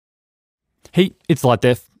Hey, it's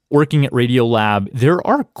Latif. Working at Radiolab, there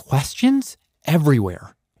are questions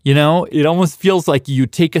everywhere. You know, it almost feels like you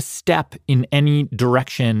take a step in any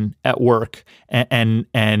direction at work and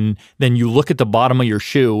then you look at the bottom of your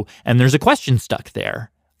shoe and there's a question stuck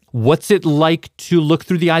there. What's it like to look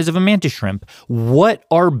through the eyes of a mantis shrimp? What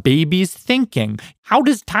are babies thinking? How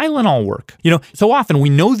does Tylenol work? You know, so often we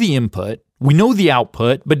know the input, we know the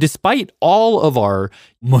output, but despite all of our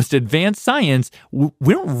most advanced science,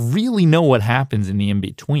 we don't really know what happens in the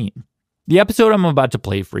in-between. The episode I'm about to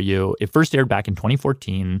play for you, it first aired back in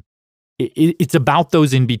 2014. It's about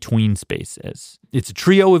those in-between spaces. It's a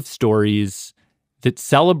trio of stories that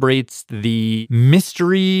celebrates the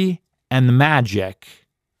mystery and the magic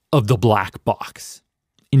of the black box.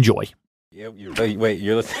 Enjoy. Yeah, wait,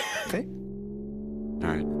 you're listening? Okay.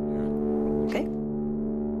 All right. Okay.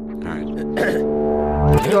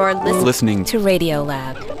 All right. You're Listening to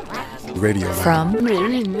Radiolab. Radiolab. From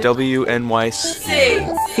WNYC.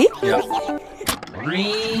 See? Yeah.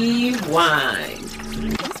 Rewind.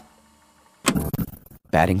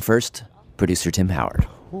 Batting first, producer Tim Howard.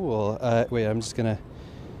 Cool. Wait, I'm just going to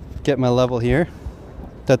get my level here.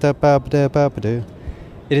 It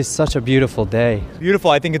is such a beautiful day.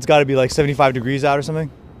 Beautiful. I think it's got to be like 75 degrees out or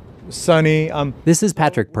something. Sunny. This is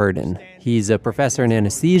Patrick Purdon. He's a professor in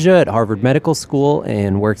anesthesia at Harvard Medical School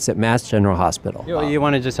and works at Mass General Hospital. You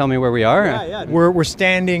want to just tell me where we are? Yeah. We're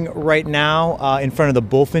standing right now in front of the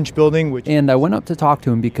Bullfinch building. And I went up to talk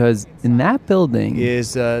to him because in that building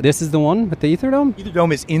is... this is the one with the ether dome? Ether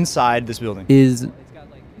dome is inside this building. Is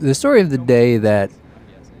the story of the day that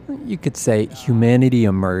you could say humanity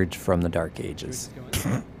emerged from the Dark Ages.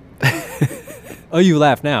 Oh, you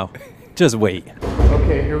laugh now. Just wait.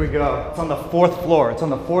 Okay, here we go. It's on the 4th floor. It's on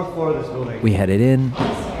the 4th floor of this building. We headed in,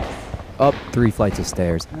 up 3 flights of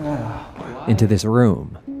stairs, into this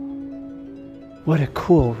room. What a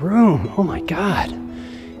cool room. Oh, my God.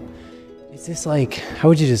 Is this like, how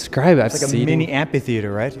would you describe it? It's like a mini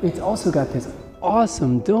amphitheater, right? It's also got this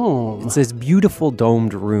awesome dome. It's this beautiful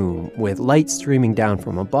domed room with light streaming down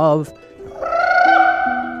from above.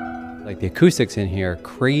 Like the acoustics in here are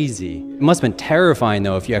crazy. It must have been terrifying,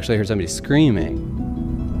 though, if you actually heard somebody screaming.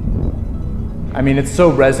 I mean, it's so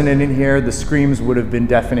resonant in here. The screams would have been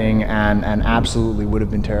deafening and absolutely would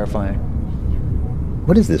have been terrifying.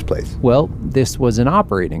 What is this place? Well, this was an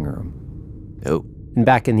operating room. Oh. And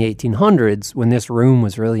back in the 1800s, when this room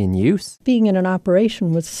was really in use, being in an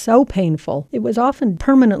operation was so painful. It was often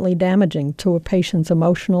permanently damaging to a patient's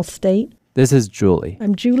emotional state. This is Julie.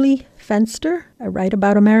 I'm Julie Fenster. I write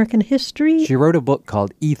about American history. She wrote a book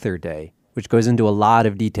called Ether Day, which goes into a lot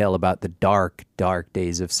of detail about the dark, dark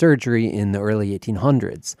days of surgery in the early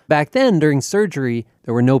 1800s. Back then, during surgery,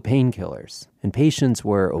 there were no painkillers, and patients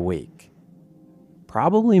were awake.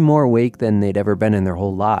 Probably more awake than they'd ever been in their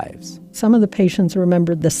whole lives. Some of the patients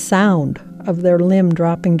remembered the sound of their limb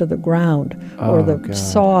dropping to the ground, or the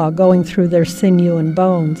saw going through their sinew and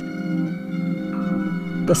bones.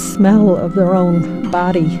 The smell of their own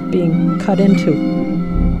body being cut into.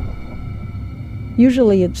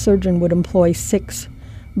 Usually a surgeon would employ 6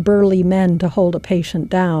 burly men to hold a patient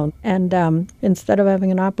down. And instead of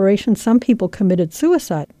having an operation, some people committed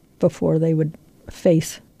suicide before they would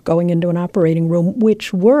face going into an operating room,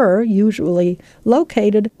 which were usually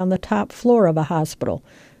located on the top floor of a hospital,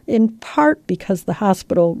 in part because the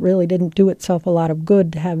hospital really didn't do itself a lot of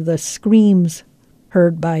good to have the screams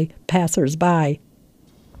heard by passers-by.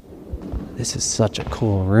 This is such a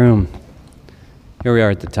cool room. Here we are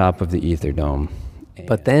at the top of the ether dome.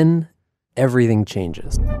 But then everything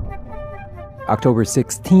changes. October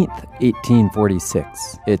 16th,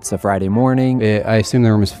 1846. It's a Friday morning. I assume the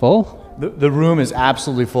room is full? The room is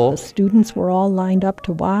absolutely full. The students were all lined up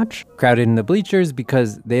to watch. Crowded in the bleachers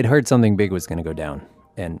because they'd heard something big was going to go down.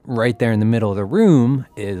 And right there in the middle of the room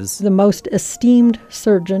is the most esteemed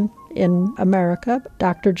surgeon in America,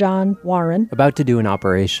 Dr. John Warren. About to do an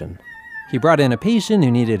operation. He brought in a patient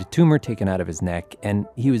who needed a tumor taken out of his neck, and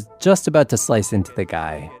he was just about to slice into the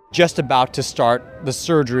guy. Just about to start the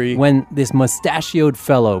surgery. When this mustachioed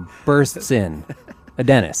fellow bursts in, a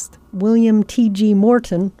dentist. William T.G.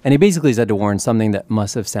 Morton. And he basically said to Warren something that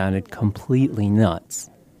must have sounded completely nuts.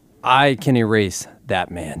 I can erase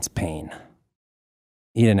that man's pain.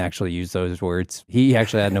 He didn't actually use those words. He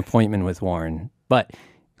actually had an appointment with Warren. But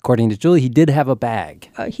according to Julie, he did have a bag.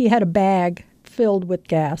 He had a bag filled with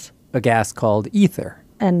gas. A gas called ether.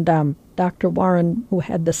 And Dr. Warren, who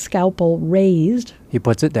had the scalpel raised, he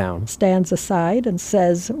puts it down, stands aside and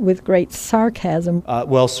says with great sarcasm,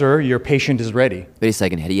 well, sir, your patient is ready. Wait a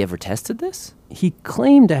second, had he ever tested this? He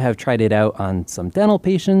claimed to have tried it out on some dental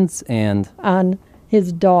patients and... on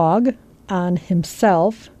his dog, on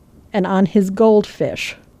himself, and on his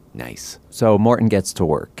goldfish. Nice. So Morton gets to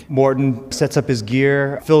work, Morton sets up his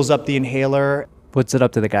gear, fills up the inhaler, puts it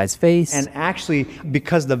up to the guy's face. and actually,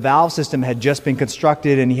 because the valve system had just been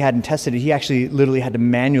constructed and he hadn't tested it, he actually literally had to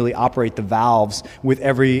manually operate the valves with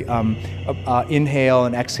every inhale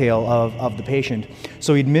and exhale of the patient.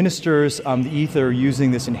 So he administers the ether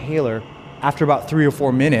using this inhaler. After about 3 or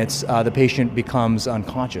 4 minutes, the patient becomes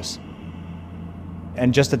unconscious.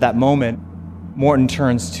 And just at that moment, Morton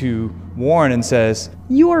turns to Warren and says,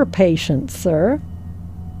 "Your patient, sir."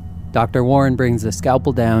 Dr. Warren brings the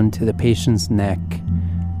scalpel down to the patient's neck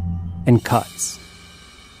and cuts.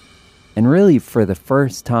 And really, for the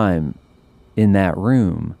first time in that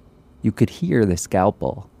room, you could hear the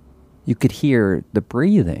scalpel. You could hear the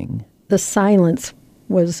breathing. The silence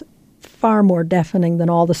was far more deafening than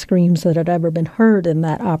all the screams that had ever been heard in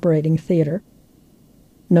that operating theater.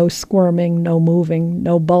 No squirming, no moving,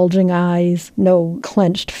 no bulging eyes, no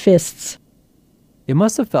clenched fists. It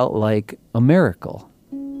must have felt like a miracle.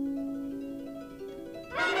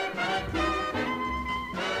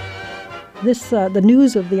 The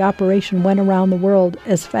news of the operation went around the world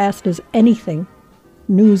as fast as anything.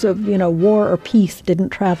 News of, war or peace didn't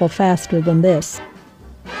travel faster than this.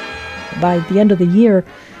 By the end of the year,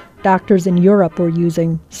 doctors in Europe were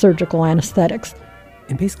using surgical anesthetics.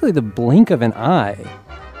 In basically the blink of an eye,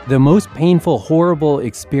 the most painful, horrible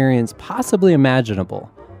experience possibly imaginable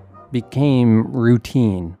became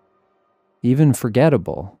routine, even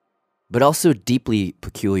forgettable. But also deeply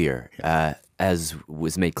peculiar, as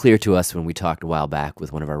was made clear to us when we talked a while back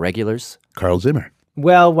with one of our regulars. Carl Zimmer.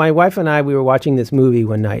 Well, my wife and I, we were watching this movie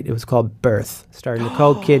one night. It was called Birth, starring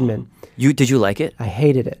Nicole Kidman. Did you like it? I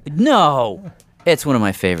hated it. No! It's one of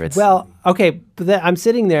my favorites. Well, okay, but I'm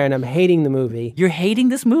sitting there and I'm hating the movie. You're hating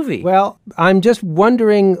this movie? Well, I'm just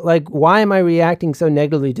wondering, why am I reacting so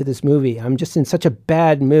negatively to this movie? I'm just in such a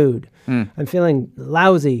bad mood. I'm feeling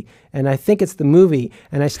lousy, and I think it's the movie.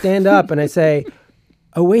 And I stand up and I say,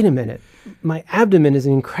 oh, wait a minute. My abdomen is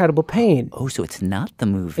in incredible pain. Oh, so it's not the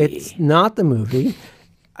movie. It's not the movie.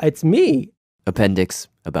 It's me. Appendix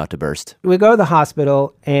about to burst. We go to the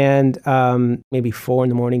hospital, and maybe 4 in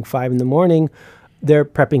the morning, 5 in the morning, they're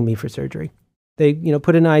prepping me for surgery. They,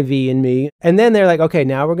 put an IV in me, and then they're like, okay,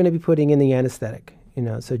 now we're going to be putting in the anesthetic,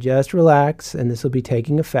 so just relax, and this will be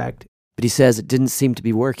taking effect. But he says it didn't seem to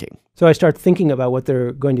be working. So I start thinking about what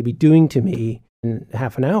they're going to be doing to me in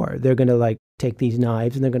half an hour. They're going to take these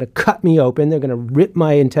knives and they're going to cut me open. They're going to rip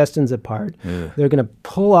my intestines apart. They're going to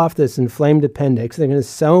pull off this inflamed appendix. They're going to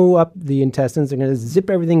sew up the intestines. They're going to zip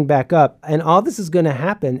everything back up. And all this is going to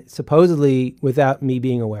happen supposedly without me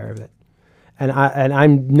being aware of it. And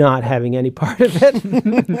I'm not having any part of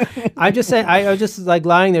it. I was just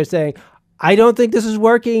lying there saying, I don't think this is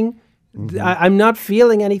working. I'm not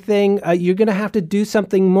feeling anything. You're going to have to do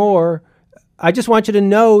something more. I just want you to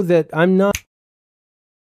know that I'm not.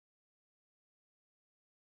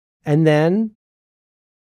 And then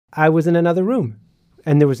I was in another room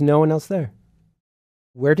and there was no one else there.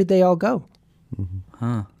 Where did they all go?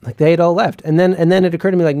 They had all left. And then it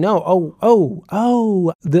occurred to me no,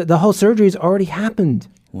 the whole surgery's already happened.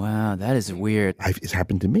 Wow, that is weird. It's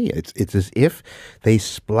happened to me. It's as if they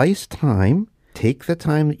splice time, take the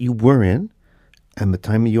time that you were in and the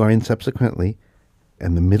time that you are in subsequently,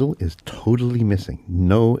 and the middle is totally missing.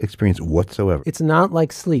 No experience whatsoever. It's not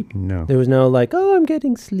like sleep. No. There was no I'm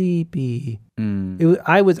getting sleepy.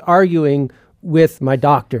 I was arguing with my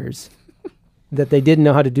doctors that they didn't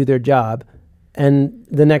know how to do their job. And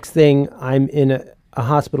the next thing, I'm in a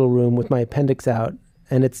hospital room with my appendix out,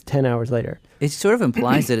 and it's 10 hours later. It sort of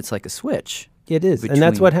implies that it's like a switch. It is. And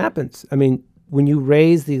that's what happens. I mean, when you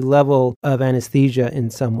raise the level of anesthesia in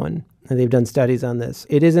someone, and they've done studies on this,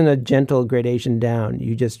 it isn't a gentle gradation down.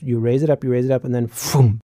 You raise it up, and then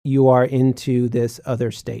boom, you are into this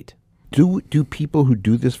other state. Do people who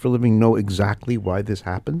do this for a living know exactly why this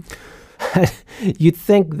happens? You'd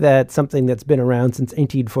think that something that's been around since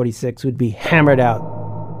 1846 would be hammered out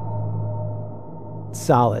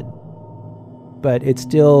solid, but it's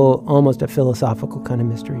still almost a philosophical kind of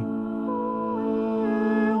mystery.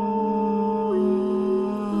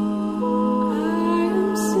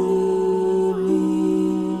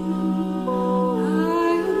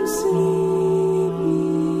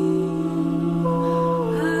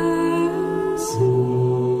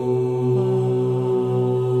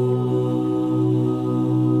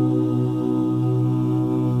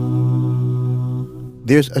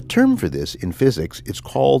 There's a term for this in physics. It's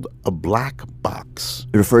called a black box.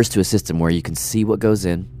 It refers to a system where you can see what goes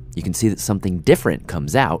in, you can see that something different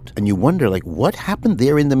comes out. And you wonder, what happened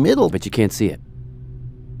there in the middle? But you can't see it.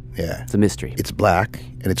 Yeah. It's a mystery. It's black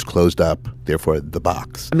and it's closed up, therefore the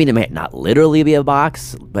box. I mean, it may not literally be a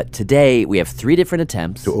box, but today we have 3 different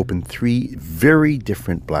attempts To open 3 very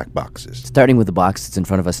different black boxes. starting with the box that's in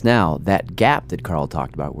front of us now, that gap that Carl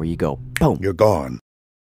talked about where you go, boom, You're gone.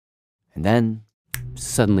 and then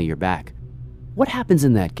suddenly you're back. What happens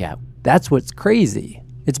in that gap? That's what's crazy.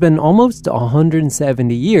 It's been almost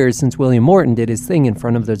 170 years since William Morton did his thing in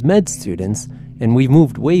front of those med students, and we've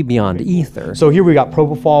moved way beyond ether. So here we got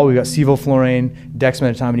propofol, we got sevoflurane,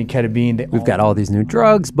 dexmedetomidine, ketamine. We've got all these new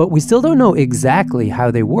drugs, but we still don't know exactly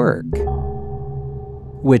how they work,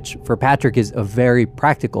 which for Patrick is a very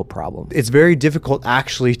practical problem. It's very difficult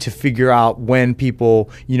actually to figure out when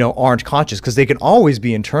people, aren't conscious, because they can always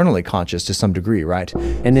be internally conscious to some degree, right?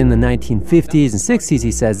 And in the 1950s and 60s,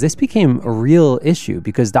 he says, this became a real issue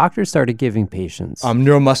because doctors started giving patients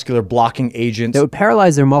Neuromuscular blocking agents. that would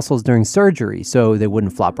paralyze their muscles during surgery so they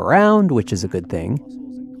wouldn't flop around, which is a good thing.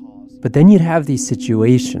 But then you'd have these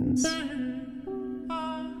situations.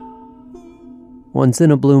 Once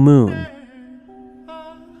in a blue moon,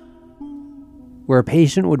 where a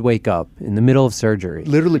patient would wake up in the middle of surgery,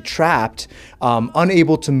 Literally trapped,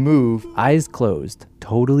 unable to move, eyes closed,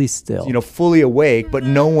 totally still. fully awake, but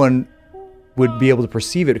no one would be able to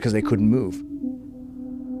perceive it because they couldn't move.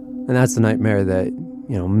 And that's a nightmare that,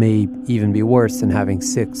 may even be worse than having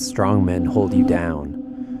 6 strong men hold you down.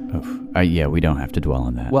 Yeah, we don't have to dwell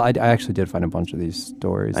on that. Well, I actually did find a bunch of these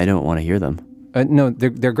stories. I don't want to hear them. No,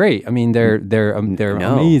 they're great. I mean, they're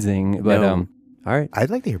No. amazing. But No. all right, I'd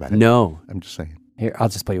like to hear about it. No. I'm just saying. here I'll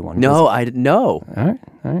just play you one. No, no. All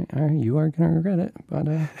right. You are gonna regret it. But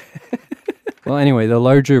well, anyway, the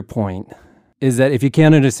larger point is that if you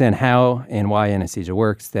can't understand how and why anesthesia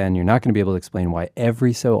works, then you're not going to be able to explain why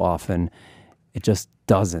every so often it just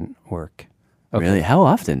doesn't work. Okay. Really? How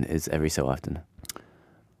often is every so often?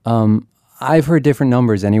 I've heard different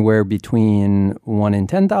numbers, anywhere between 1 in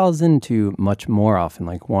 10,000 to much more often,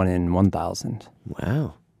 like 1 in 1,000.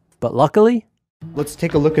 Wow. But luckily, Let's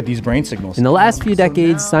take a look at these brain signals. in the last few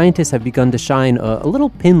decades, scientists have begun to shine a little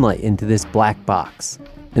pin light into this black box.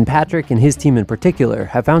 And Patrick and his team in particular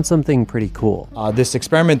have found something pretty cool. This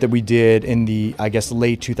experiment that we did in the,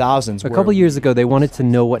 late 2000s. A couple years ago, they wanted to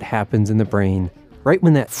know what happens in the brain right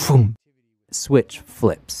when that switch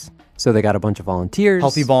flips. So they got a bunch of volunteers.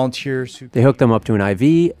 Healthy volunteers. They hooked them up to an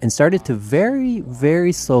IV and started to very,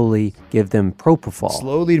 very slowly give them propofol,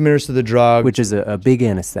 Slowly administer the drug. which is a big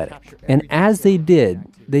anesthetic. And as they did,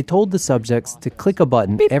 they told the subjects to click a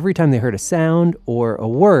button every time they heard a sound or a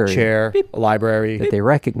word chair, a library, that they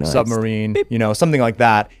recognized. submarine, something like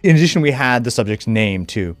that. In addition, we had the subject's name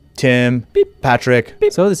too. Tim, Patrick,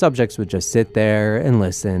 So the subjects would just sit there and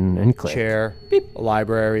listen and click. chair, a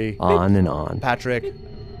library, On and on. Patrick,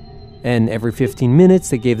 And every 15 minutes,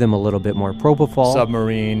 they gave them a little bit more propofol.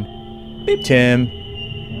 submarine, Tim,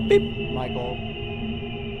 Michael,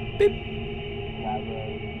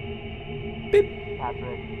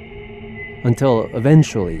 until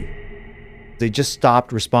eventually, they just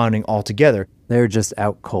stopped responding altogether. they're just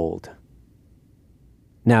out cold.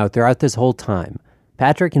 Now, throughout this whole time,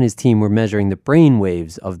 Patrick and his team were measuring the brain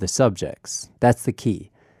waves of the subjects. That's the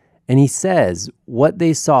key. And he says what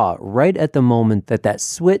they saw right at the moment that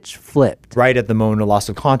switch flipped. Right at the moment of loss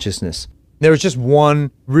of consciousness. There was just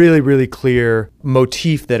one really, really clear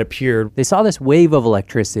motif that appeared. They saw this wave of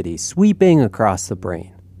electricity sweeping across the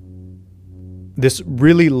brain. This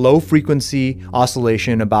really low frequency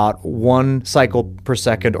oscillation, about 1 cycle per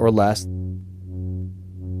second or less.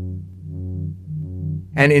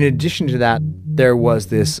 And in addition to that, there was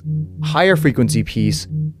this higher frequency piece,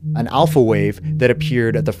 an alpha wave that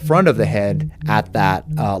appeared at the front of the head at that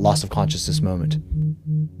loss of consciousness moment.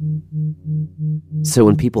 So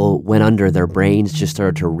when people went under, their brains just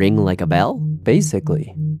started to ring like a bell?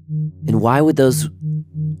 Basically. And what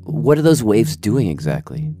are those waves doing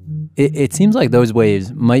exactly? It seems like those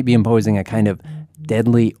waves might be imposing a kind of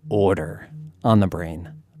deadly order on the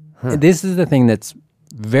brain. This is the thing that's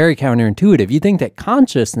very counterintuitive. You think that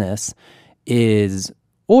consciousness is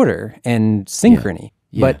order and synchrony,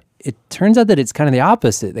 but it turns out that it's kind of the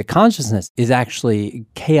opposite, that consciousness is actually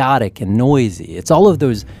chaotic and noisy. It's all of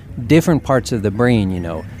those different parts of the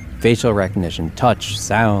brain, facial recognition, touch,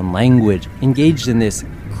 sound, language, engaged in this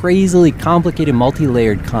crazily complicated,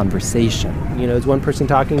 multi-layered conversation. There's one person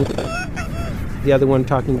talking, the other one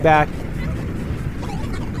talking back.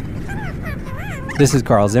 This is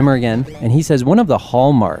Carl Zimmer again, and he says one of the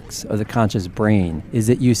hallmarks of the conscious brain is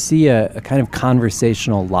that you see a kind of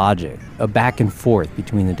conversational logic, a back and forth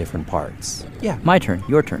between the different parts. Yeah, my turn,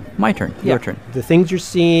 your turn, my turn, your turn. The things you're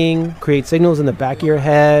seeing create signals in the back of your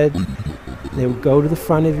head. They would go to the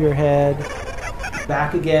front of your head,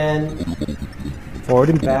 back again, forward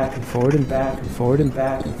and back, and forward and back, and forward and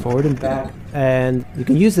back, and forward and back. And you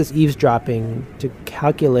can use this eavesdropping to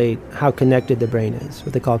calculate how connected the brain is,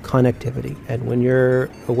 what they call connectivity. And when you're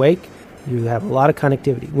awake, you have a lot of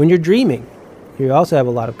connectivity. When you're dreaming, you also have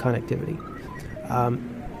a lot of connectivity.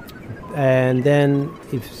 And then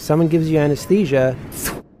if someone gives you anesthesia,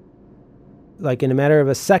 like in a matter of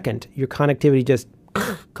a second, your connectivity just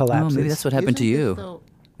collapses. Oh, maybe that's what happened to you.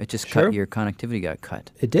 It just cut, your connectivity got cut.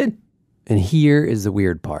 It did. And here is the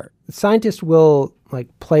weird part. Scientists will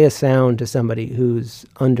play a sound to somebody who's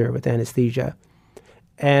under with anesthesia.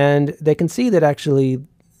 And they can see that actually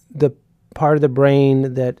the part of the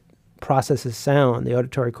brain that processes sound, the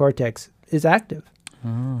auditory cortex, is active.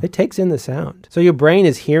 Oh. It takes in the sound. So your brain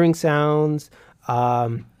is hearing sounds.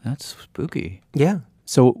 That's spooky. Yeah.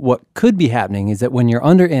 So what could be happening is that when you're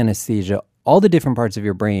under anesthesia, all the different parts of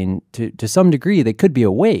your brain, to some degree, they could be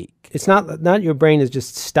awake. It's not your brain is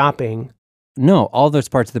just stopping. No, all those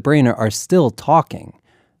parts of the brain are still talking.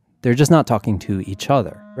 They're just not talking to each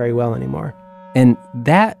other very well anymore. And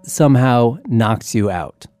that somehow knocks you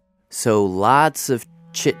out. So lots of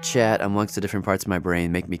chit-chat amongst the different parts of my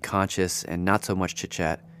brain make me conscious, and not so much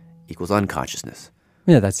chit-chat equals unconsciousness.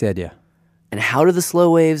 Yeah, that's the idea. And how do the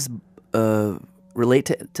slow waves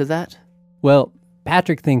relate to that? Well,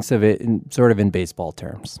 Patrick thinks of it sort of in baseball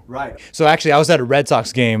terms. Right. So actually, I was at a Red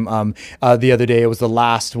Sox game the other day. It was the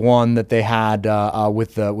last one that they had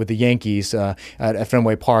with the Yankees at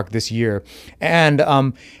Fenway Park this year. And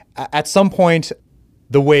at some point,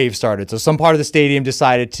 the wave started. So some part of the stadium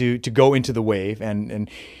decided to go into the wave. And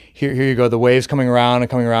here you go. The wave's coming around,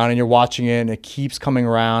 and you're watching it, and it keeps coming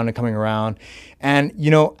around and coming around. And,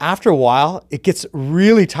 after a while, it gets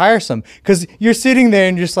really tiresome because you're sitting there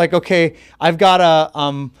and you're just like, okay, I've got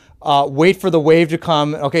to wait for the wave to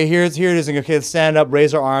come. Okay, here it is. And, okay, let's stand up,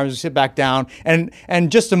 raise our arms, sit back down.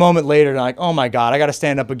 And just a moment later, like, oh, my God, I got to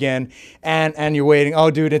stand up again. And you're waiting. Oh,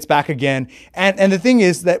 dude, it's back again. And the thing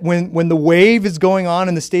is that when the wave is going on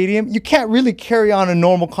in the stadium, you can't really carry on a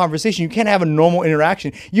normal conversation. You can't have a normal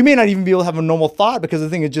interaction. You may not even be able to have a normal thought because the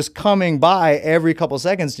thing is just coming by every couple of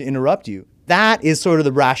seconds to interrupt you. That is sort of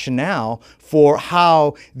the rationale for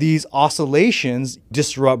how these oscillations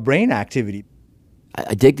disrupt brain activity.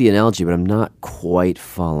 I dig the analogy, but I'm not quite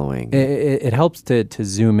following. It helps to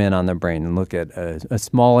zoom in on the brain and look at a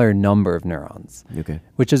smaller number of neurons,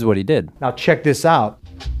 which is what he did. Now check this out.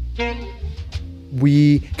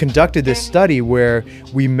 We conducted this study where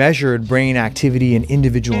we measured brain activity in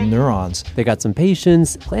individual neurons. They got some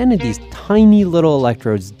patients, planted these tiny little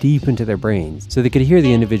electrodes deep into their brains so they could hear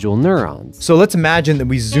the individual neurons. So let's imagine that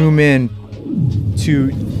we zoom in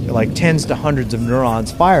to tens to hundreds of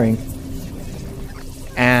neurons firing.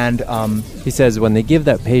 And he says when they give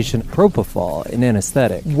that patient propofol, an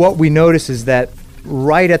anesthetic, what we notice is that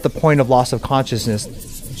right at the point of loss of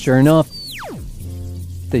consciousness, sure enough,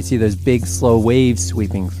 they see those big, slow waves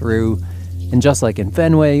sweeping through. And just like in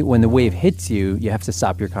Fenway, when the wave hits you, you have to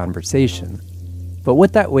stop your conversation. But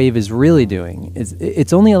what that wave is really doing is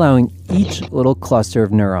it's only allowing each little cluster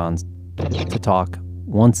of neurons to talk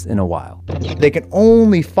once in a while. They can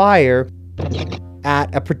only fire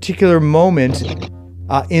at a particular moment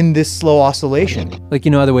in this slow oscillation. Like,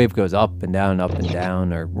 how the wave goes up and down,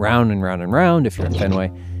 or round and round and round if you're in Fenway.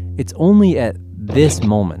 It's only at this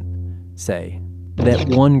moment, say, that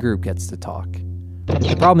one group gets to talk.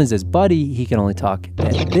 The problem is, as Buddy, he can only talk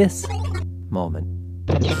at this moment.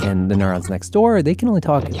 And the neurons next door, they can only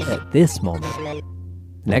talk at this moment.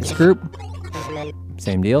 Next group,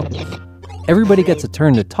 same deal. Everybody gets a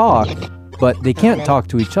turn to talk, but they can't talk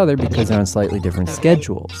to each other because they're on slightly different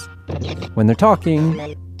schedules. When they're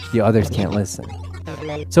talking, the others can't listen.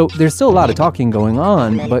 So there's still a lot of talking going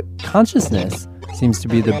on, but consciousness seems to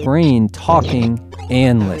be the brain talking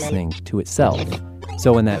and listening to itself.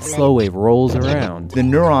 So when that slow wave rolls around, the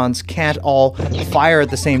neurons can't all fire at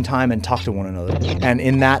the same time and talk to one another. And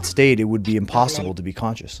in that state, it would be impossible to be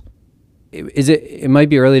conscious. It might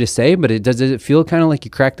be early to say, but does it feel kind of like you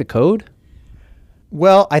cracked the code?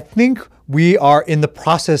 Well, I think we are in the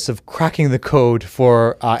process of cracking the code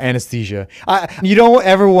for anesthesia. You don't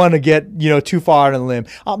ever want to get too far on a limb.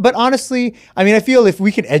 But honestly, I feel if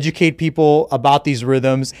we can educate people about these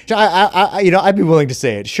rhythms, I'd be willing to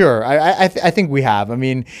say it. Sure, I think we have.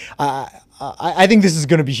 I think this is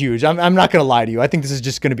going to be huge. I'm not going to lie to you. I think this is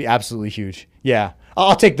just going to be absolutely huge. Yeah,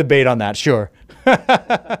 I'll take the bait on that. Sure.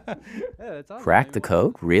 Crack the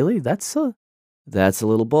code? Really? That's a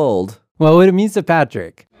little bold. Well, what it means to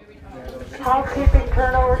Patrick. Housekeeping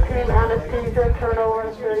turnover team, anesthesia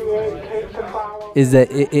turnover 38, case to follow. Is that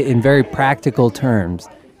in very practical terms,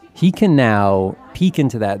 He can now peek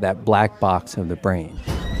into that black box of the brain.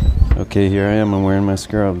 Okay, here I am. I'm wearing my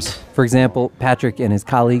scrubs. For example, Patrick and his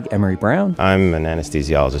colleague, Emery Brown. I'm an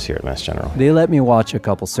anesthesiologist here at Mass General. They let me watch a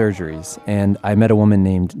couple surgeries, and I met a woman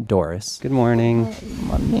named Doris. Good morning. Good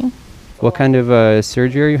morning. What kind of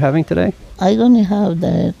surgery are you having today? I only have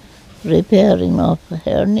the repairing of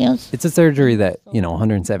hernias. It's a surgery that,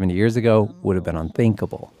 170 years ago would have been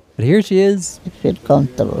unthinkable. But here she is. I feel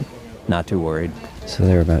comfortable. Not too worried. So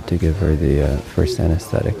they're about to give her the first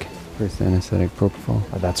anesthetic. First anesthetic propofol.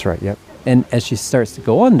 That's right, yep. And as she starts to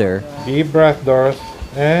go under... Deep breath, Doris.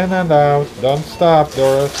 In and out. Don't stop,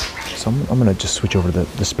 Doris. So I'm going to just switch over to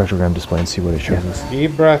the spectrogram display and see what it shows us.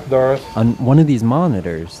 Deep breath, Doris. On one of these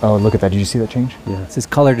monitors... Oh, look at that. Did you see that change? Yeah. It says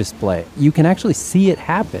color display. You can actually see it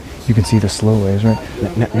happen. You can see the slow waves, right?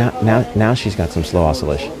 Now she's got some slow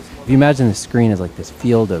oscillation. If you imagine the screen as like this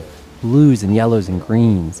field of blues and yellows and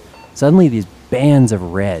greens, suddenly these bands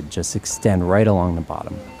of red just extend right along the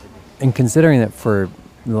bottom. And considering that for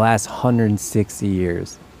the last 160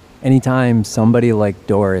 years, anytime somebody like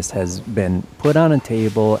Doris has been put on a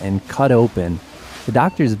table and cut open, the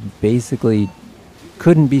doctors basically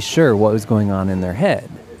couldn't be sure what was going on in their head.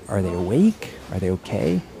 Are they awake? Are they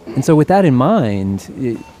okay? And so with that in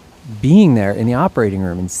mind, being there in the operating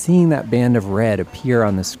room and seeing that band of red appear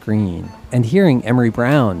on the screen and hearing Emery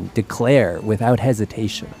Brown declare without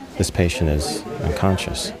hesitation, This patient is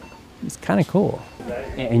unconscious. it's kind of cool.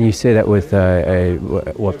 And you say that with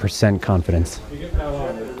what percent confidence?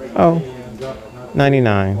 Oh,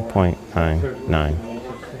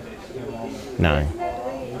 99.999. 9.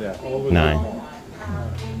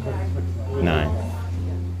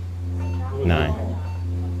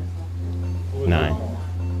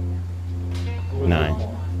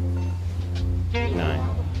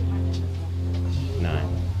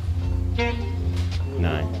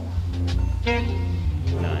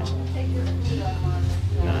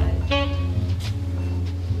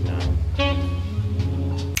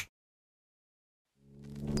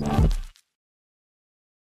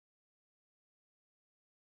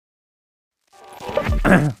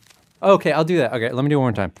 Okay, I'll do that. Okay, let me do it one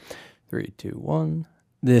more time. 3, 2, 1.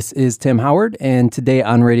 This is Tim Howard, and today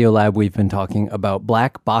on Radiolab, we've been talking about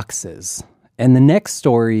black boxes. And the next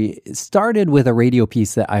story started with a radio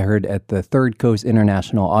piece that I heard at the Third Coast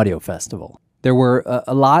International Audio Festival. There were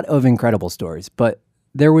a lot of incredible stories, but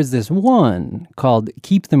there was this one called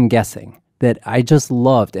Keep Them Guessing that I just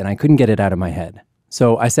loved, and I couldn't get it out of my head.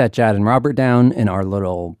 So I sat Jad and Robert down in our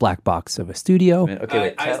little black box of a studio. Okay,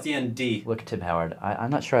 wait. ISDN-D. Look, Tim Howard, I'm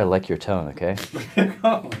not sure I like your tone, okay?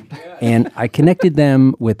 And I connected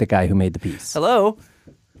them with the guy who made the piece. Hello?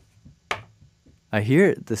 I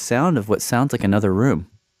hear the sound of what sounds like another room.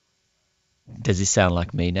 Does he sound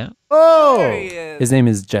like me now? Oh! His name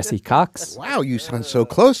is Jesse Cox. Wow, you sound so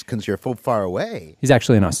close because you're so far away. He's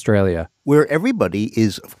actually in Australia. Where everybody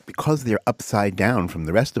is, because they're upside down from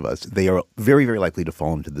the rest of us, they are very, very likely to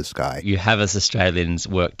fall into the sky. You have us Australians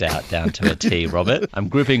worked out down to a T, Robert. I'm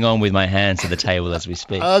gripping on with my hands to the table as we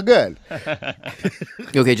speak. Oh, good.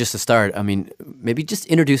 Okay, just to start, I mean, maybe just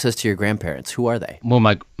introduce us to your grandparents. Who are they? Well,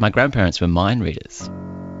 my grandparents were mind readers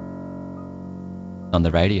on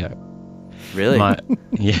the radio. Really?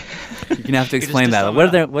 Yeah. You're going to have to explain that.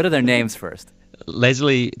 What are their names first?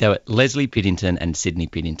 They were Leslie Piddington and Sydney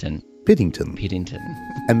Piddington. Piddington.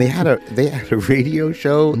 And they had a radio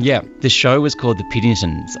show? Yeah. The show was called The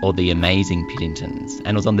Piddingtons, or The Amazing Piddingtons, and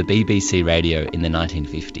it was on the BBC radio in the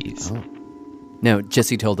 1950s. Oh. Now,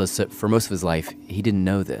 Jesse told us that for most of his life, he didn't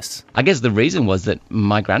know this. I guess the reason was that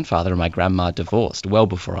my grandfather and my grandma divorced well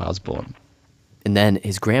before I was born. And then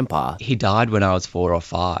his grandpa... He died when I was 4 or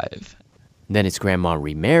 5. Then his grandma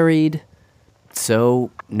remarried, so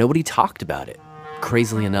nobody talked about it,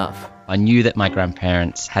 crazily enough. I knew that my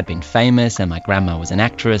grandparents had been famous and my grandma was an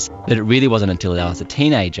actress, but it really wasn't until I was a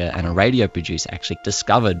teenager and a radio producer actually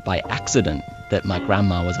discovered by accident that my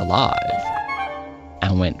grandma was alive.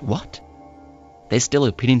 And went, what? There's still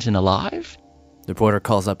a Piddington alive? The reporter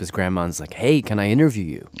calls up his grandma and is like, hey, can I interview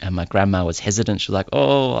you? And my grandma was hesitant. She was like,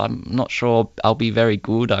 oh, I'm not sure I'll be very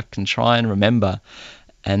good. I can try and remember.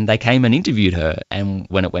 And they came and interviewed her. And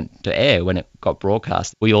when it went to air, when it got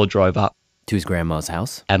broadcast, we all drove up to his grandma's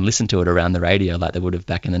house and listened to it around the radio like they would have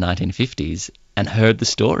back in the 1950s and heard the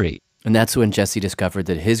story. And that's when Jesse discovered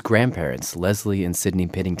that his grandparents, Leslie and Sydney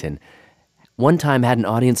Piddington, one time had an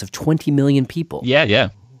audience of 20 million people. Yeah.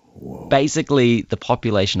 Basically, the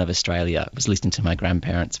population of Australia was listening to my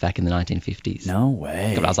grandparents back in the 1950s. No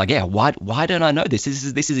way. But I was like, yeah, why don't I know this?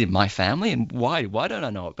 This is in my family, and why don't I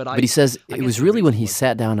know it? But he says it was really when he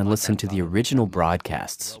sat down and listened to the original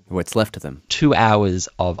broadcasts, or what's left of them. 2 hours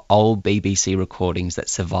of old BBC recordings that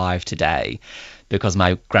survive today because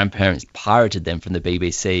my grandparents pirated them from the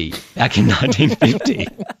BBC back in 1950.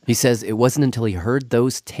 He says it wasn't until he heard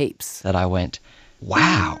those tapes that I went,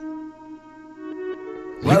 wow.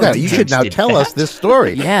 You should now tell us this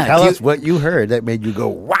story. Yeah. Tell us what you heard that made you go,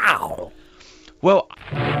 wow. Well,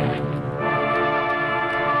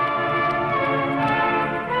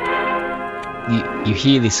 you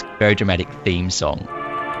hear this very dramatic theme song,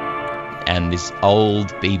 and this old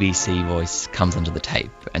BBC voice comes onto the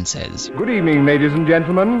tape and says, "Good evening, ladies and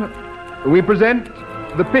gentlemen. We present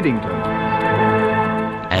the Piddington."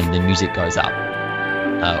 And the music goes up.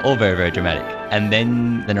 All very, very dramatic. And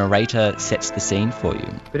then the narrator sets the scene for you.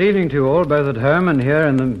 Good evening to you all, both at home and here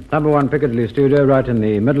in the number 1 Piccadilly studio right in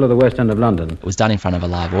the middle of the West End of London. It was done in front of a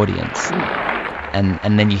live audience.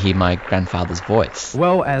 And then you hear my grandfather's voice.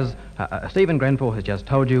 Well, as Stephen Grenfell has just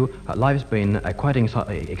told you, life's been quite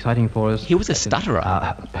exciting for us. He was a stutterer.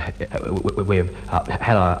 We've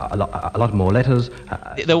had a lot more letters.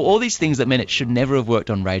 There were all these things that meant it should never have worked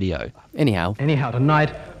on radio. Anyhow,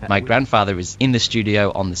 tonight... My grandfather is in the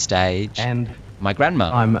studio on the stage. And my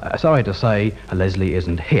grandma... I'm sorry to say, Leslie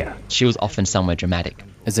isn't here. She was often somewhere dramatic.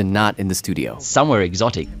 As in not in the studio. Somewhere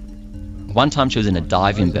exotic. One time she was in a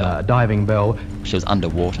diving bell. She was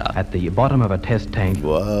underwater. At the bottom of a test tank.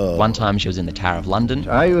 Whoa. One time she was in the Tower of London.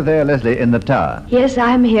 Are you there, Leslie, in the tower? Yes,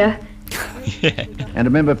 I'm here. Yeah. And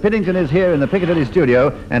remember, Piddington is here in the Piccadilly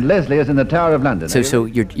studio, and Leslie is in the Tower of London. So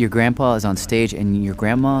your grandpa is on stage, and your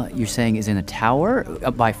grandma, you're saying, is in a tower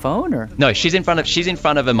by phone, or? No, she's in front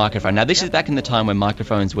of a microphone. Now, this is back in the time when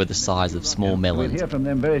microphones were the size of small melons. We'll hear from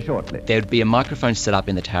them very shortly. There would be a microphone set up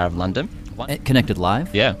in the Tower of London. Connected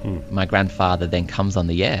live? Yeah. My grandfather then comes on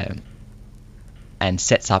the air and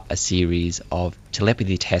sets up a series of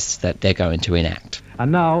telepathy tests that they're going to enact.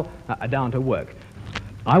 And now, down to work.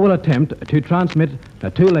 I will attempt to transmit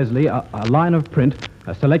to Leslie a line of print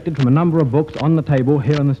selected from a number of books on the table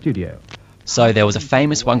here in the studio. So there was a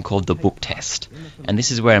famous one called the book test, and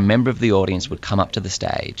this is where a member of the audience would come up to the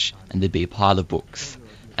stage and there'd be a pile of books,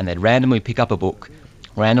 and they'd randomly pick up a book,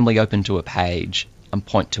 randomly open to a page, and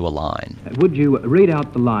point to a line. Would you read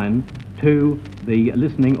out the line to the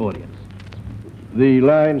listening audience? The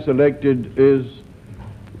line selected is,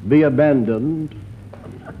 "Be abandoned,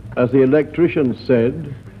 as the electrician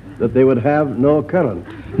said that they would have no current."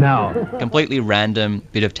 Now, completely random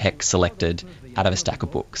bit of text selected out of a stack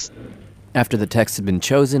of books. After the text had been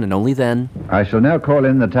chosen, and only then, I shall now call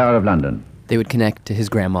in the Tower of London. They would connect to his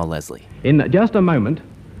grandma Leslie. In just a moment,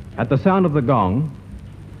 at the sound of the gong,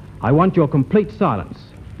 I want your complete silence,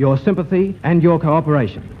 your sympathy, and your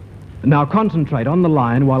cooperation. Now concentrate on the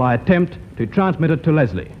line while I attempt to transmit it to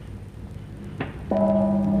Leslie.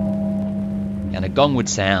 And a gong would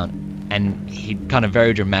sound, and he'd kind of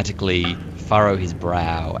very dramatically furrow his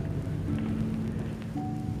brow.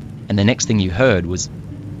 And the next thing you heard was...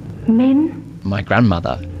 Men. My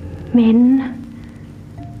grandmother. Men.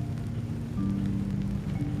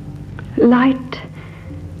 Light.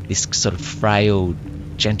 This sort of frail,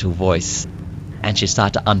 gentle voice. And she'd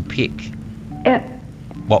start to unpick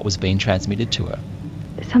what was being transmitted to her.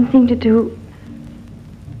 Something to do...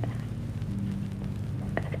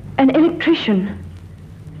 An electrician.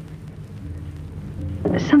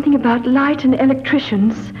 Something about light and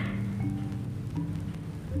electricians.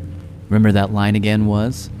 Remember that line again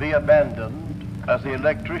was? Be abandoned, as the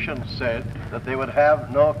electrician said that they would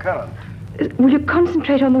have no current. Will you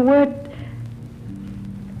concentrate on the word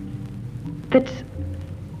that's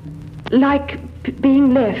like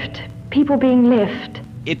being left, people being left?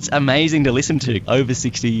 It's amazing to listen to over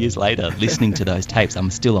 60 years later, listening to those tapes.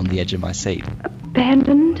 I'm still on the edge of my seat.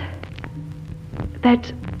 Abandoned.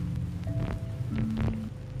 That...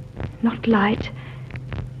 Not light.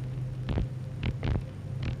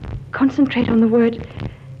 Concentrate on the word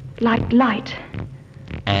like light.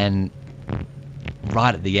 And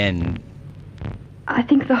right at the end... I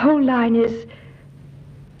think the whole line is...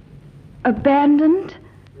 Abandoned,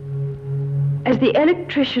 as the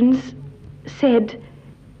electricians said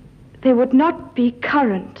there would not be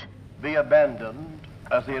current. Be abandoned,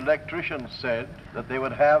 as the electrician said that they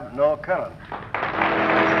would have no current.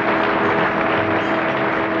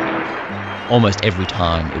 Almost every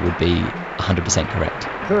time it would be 100% correct.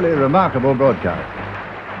 Truly remarkable broadcast.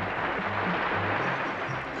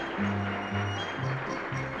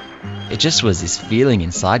 It just was this feeling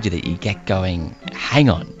inside you that you get going, hang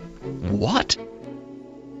on, what?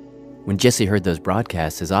 When Jesse heard those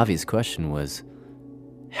broadcasts, his obvious question was,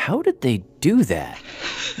 how did they do that?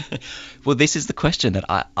 Well, this is the question that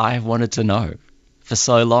I have wanted to know for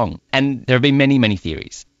so long. And there have been many, many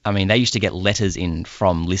theories. I mean, they used to get letters in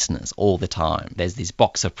from listeners all the time. There's this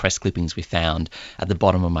box of press clippings we found at the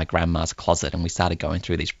bottom of my grandma's closet, and we started going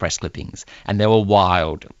through these press clippings. And there were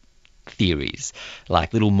wild theories,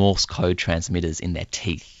 like little Morse code transmitters in their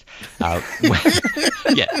teeth.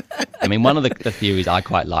 Yeah. I mean, one of the theories I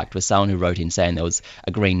quite liked was someone who wrote in saying there was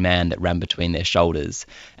a green man that ran between their shoulders,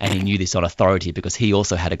 and he knew this on authority because he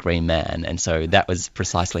also had a green man, and so that was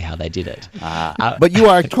precisely how they did it. But you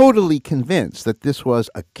are totally convinced that this was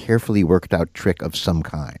a carefully worked out trick of some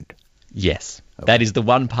kind? Yes. Okay. That is the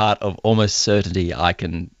one part of almost certainty I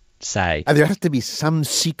can say. There has to be some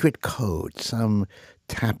secret code, some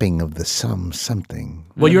tapping of the something.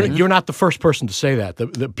 Well, you're not the first person to say that.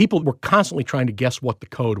 The people were constantly trying to guess what the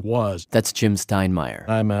code was. That's Jim Steinmeier.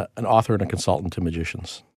 I'm an author and a consultant to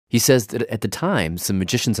magicians. He says that at the time, some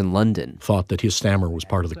magicians in London thought that his stammer was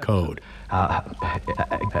part of the code.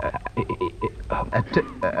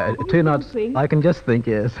 2 knots, I can just think,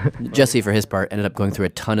 yes. Jesse, for his part, ended up going through a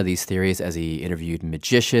ton of these theories as he interviewed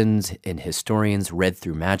magicians and historians, read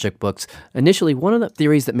through magic books. Initially, one of the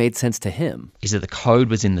theories that made sense to him is that the code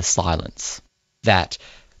was in the silence, that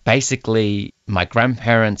basically my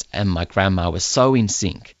grandparents and my grandma were so in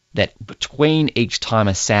sync that between each time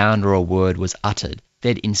a sound or a word was uttered,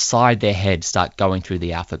 they'd inside their head start going through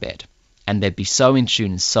the alphabet. And they'd be so in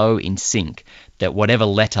tune and so in sync that whatever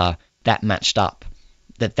letter that matched up,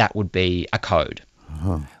 that would be a code.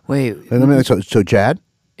 Uh-huh. Wait. So Jad?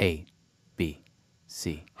 A, B,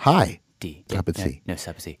 C. Hi. D. Stop at C. No,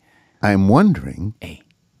 stop at C. I'm wondering. A,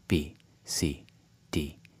 B, C,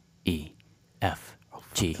 D, E, F,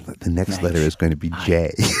 G. The next letter is going to be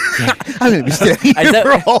J. I'm going to be standing here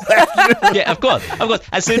for all that. Yeah, of course.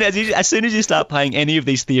 As soon as you start playing any of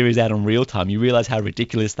these theories out in real time, you realize how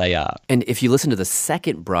ridiculous they are. And if you listen to the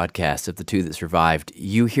second broadcast of the two that survived,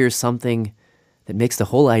 you hear something that makes the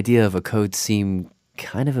whole idea of a code seem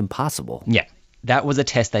kind of impossible. Yeah, that was a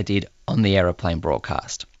test they did on the aeroplane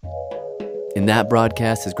broadcast. In that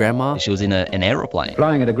broadcast, his grandma? She was in an aeroplane.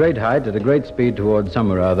 Flying at a great height, at a great speed towards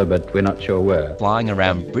somewhere or other, but we're not sure where. Flying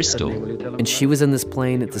around Bristol. And she was in this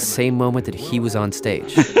plane at the same moment that he was on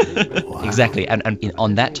stage. Wow. Exactly. And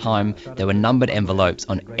on that time, there were numbered envelopes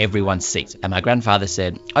on everyone's seat. And my grandfather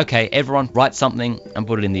said, okay, everyone write something and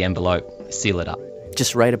put it in the envelope, seal it up.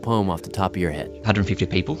 Just write a poem off the top of your head. 150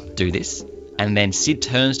 people do this. And then Sid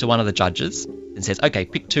turns to one of the judges and says, okay,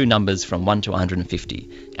 pick 2 numbers from 1 to 150.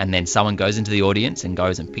 And then someone goes into the audience and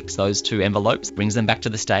goes and picks those 2 envelopes, brings them back to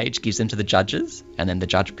the stage, gives them to the judges, and then the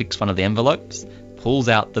judge picks one of the envelopes, pulls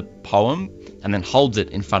out the poem, and then holds it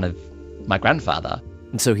in front of my grandfather.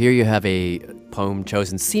 And so here you have a poem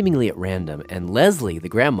chosen seemingly at random, and Leslie, the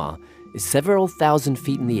grandma, is several thousand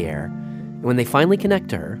feet in the air. And when they finally connect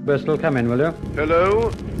to her... Bristol, come in, will you? Hello?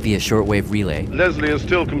 Via shortwave relay. Leslie is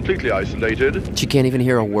still completely isolated. She can't even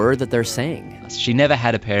hear a word that they're saying. She never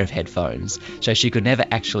had a pair of headphones, so she could never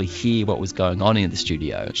actually hear what was going on in the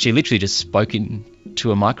studio. She literally just spoke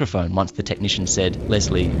into a microphone once the technician said,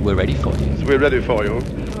 Leslie, we're ready for you. So we're ready for you. All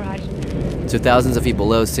right. So thousands of feet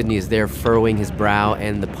below, Sidney is there furrowing his brow,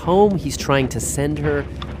 and the poem he's trying to send her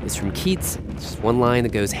is from Keats. It's one line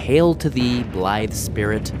that goes, Hail to thee, blithe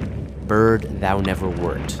spirit, bird thou never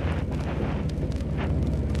wert.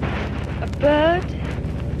 A bird?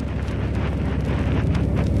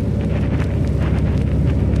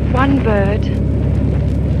 One bird.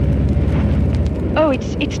 Oh,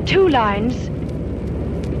 it's 2 lines.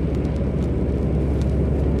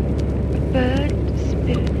 A bird,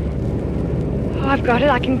 spirit. Oh, I've got it.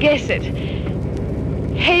 I can guess it.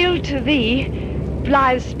 Hail to thee,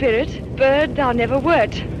 blithe spirit, bird thou never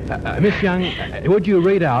wert. Miss Young, would you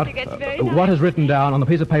read out what is written down on the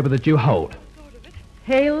piece of paper that you hold?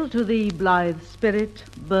 Hail to thee, blithe spirit,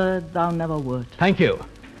 bird thou never wert. Thank you.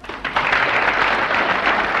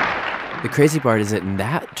 The crazy part is that in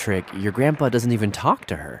that trick, your grandpa doesn't even talk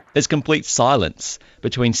to her. There's complete silence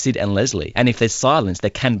between Sid and Leslie. And if there's silence,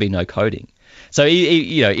 there can be no coding. So,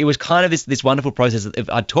 it was kind of this wonderful process. If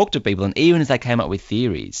I'd talk to people, and even as they came up with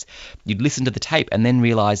theories, you'd listen to the tape and then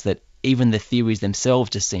realize that even the theories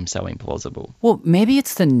themselves just seem so implausible. Well, maybe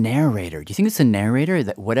it's the narrator. Do you think it's the narrator,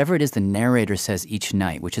 that whatever it is the narrator says each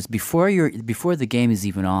night, which is before the game is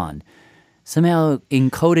even on, somehow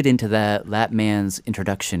encoded into that man's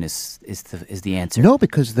introduction is the answer? No,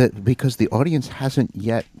 because the audience hasn't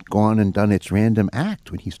yet gone and done its random act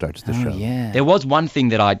when he starts the show. Yeah. There was one thing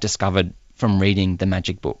that I discovered from reading the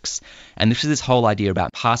magic books, and this is this whole idea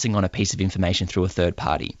about passing on a piece of information through a third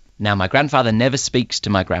party. Now, my grandfather never speaks to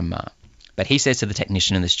my grandma, but he says to the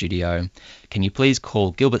technician in the studio, "Can you please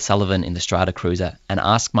call Gilbert Sullivan in the Strata Cruiser and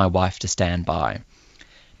ask my wife to stand by?"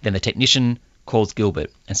 Then the technician calls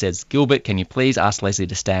Gilbert and says, "Gilbert, can you please ask Leslie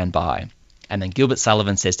to stand by?" And then Gilbert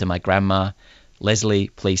Sullivan says to my grandma, "Leslie,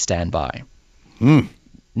 please stand by."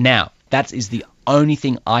 Now, that is the only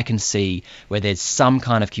thing I can see where there's some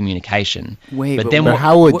kind of communication. But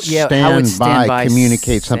how would stand by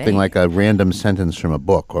communicate something like a random sentence from a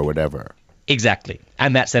book or whatever? Exactly.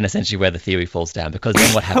 And that's then essentially where the theory falls down, because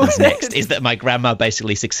then what happens next is that my grandma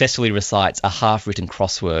basically successfully recites a half-written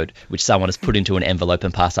crossword which someone has put into an envelope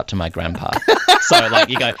and passed up to my grandpa. So, like,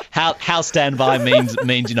 you go, how stand by means,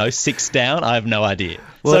 6 down? I have no idea.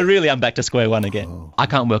 Well, so really, I'm back to square one again. I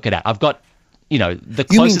can't work it out. I've got, the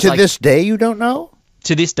closest... You mean to this day you don't know?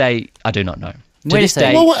 To this day, I do not know. Wait a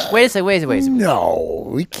second. No,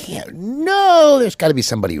 we can't. No, there's got to be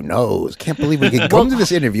somebody who knows. Can't believe we can come to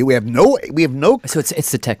this interview. We have no. So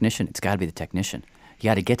it's the technician. It's got to be the technician. You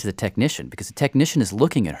got to get to the technician because the technician is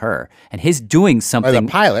looking at her and he's doing something. Or the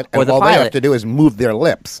pilot. And all they have to do is move their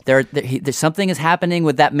lips. There's something is happening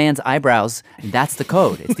with that man's eyebrows. And that's the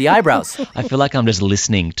code. It's the eyebrows. I feel like I'm just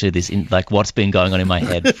listening to this, what's been going on in my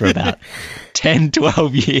head for about 10,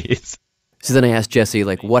 12 years. So then I asked Jesse,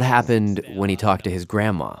 what happened when he talked to his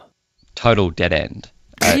grandma? Total dead end.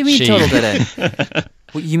 What do you mean total dead end?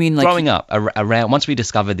 You mean growing up around, once we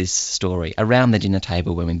discovered this story, around the dinner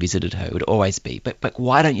table when we visited her, it would always be, but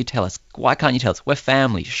why don't you tell us? Why can't you tell us? We're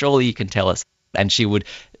family. Surely you can tell us. And she would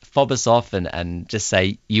fob us off and just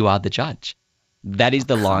say, "You are the judge." That is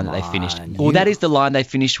the line that they finished. Well, that is the line they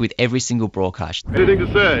finished with every single broadcast. Anything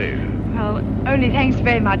to say? Well, only thanks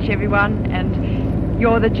very much, everyone, and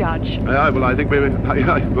you're the judge. Well, I think maybe...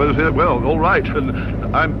 Well, all right.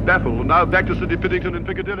 And I'm baffled. Now back to Sidney Piddington in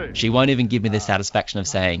Piccadilly. She won't even give me the satisfaction of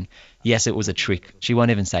saying, "Yes, it was a trick." She won't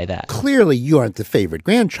even say that. Clearly, you aren't the favorite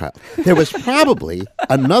grandchild. There was probably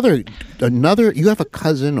another. You have a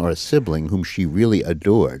cousin or a sibling whom she really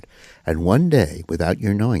adored. And one day, without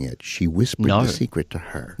your knowing it, she whispered the secret to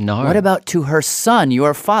her. No. What about to her son,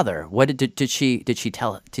 your father? What did she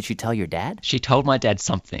tell your dad? She told my dad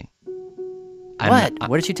something. What?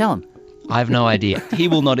 What did she tell him? I have no idea. He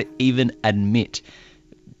will not even admit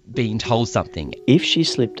being told something. If she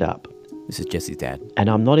slipped up... This is Jesse's dad. And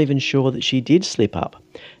I'm not even sure that she did slip up.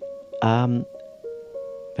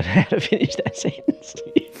 But how to finish that sentence?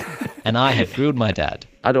 And I have grilled my dad.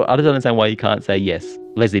 I just understand why you can't say, "Yes,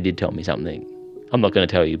 Leslie did tell me something." I'm not going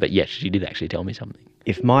to tell you, but yes, she did actually tell me something.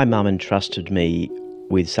 If my mum entrusted me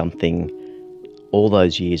with something all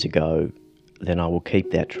those years ago, then I will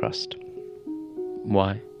keep that trust.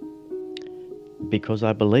 Why? Because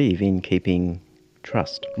I believe in keeping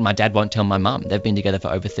trust. My dad won't tell my mum. They've been together for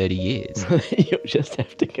over 30 years. You'll just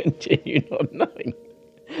have to continue not knowing.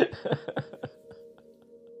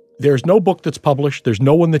 There's no book that's published. There's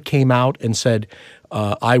no one that came out and said,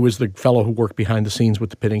 "I was the fellow who worked behind the scenes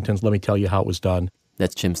with the Piddingtons. Let me tell you how it was done."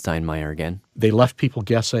 That's Jim Steinmeier again. They left people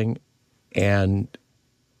guessing and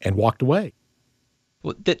walked away.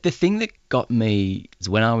 Well, the thing that got me is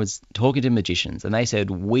when I was talking to magicians and they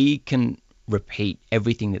said, "We can repeat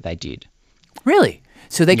everything that they did." Really?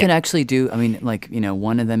 So they can actually do,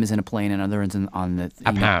 one of them is in a plane and another is on the...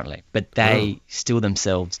 Apparently. But they still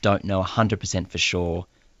themselves don't know 100% for sure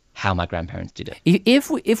how my grandparents did it.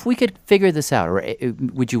 If we could figure this out, or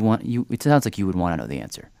would you want... It sounds like you would want to know the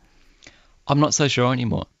answer. I'm not so sure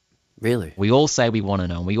anymore. Really? We all say we want to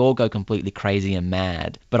know, and we all go completely crazy and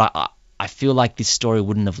mad. But I feel like this story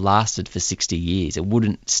wouldn't have lasted for 60 years. It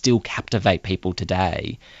wouldn't still captivate people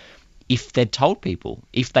today if they'd told people,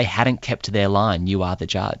 if they hadn't kept to their line, "You are the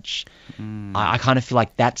judge." I kind of feel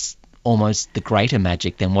like that's almost the greater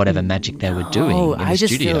magic than whatever magic they were doing in the studio. I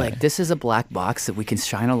just feel like this is a black box that we can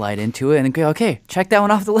shine a light into it and go, okay, check that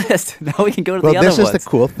one off the list. Now we can go to the other ones. Well, this is the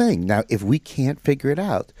cool thing. Now, if we can't figure it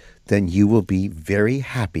out, then you will be very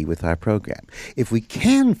happy with our program. If we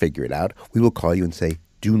can figure it out, we will call you and say,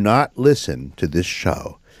 "Do not listen to this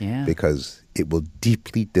show because it will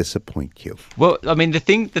deeply disappoint you." Well, I mean, the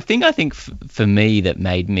thing I think for me that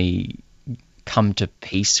made me come to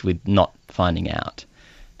peace with not finding out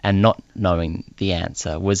and not knowing the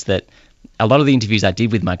answer was that a lot of the interviews I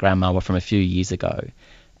did with my grandma were from a few years ago,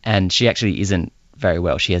 and she actually isn't very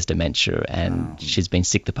well. She has dementia and she's been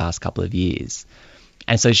sick the past couple of years.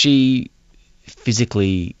 And so she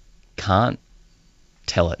physically can't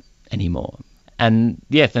tell it anymore. And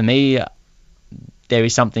yeah, for me, there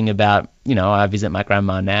is something about, I visit my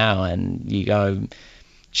grandma now and you go,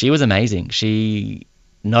 she was amazing. She,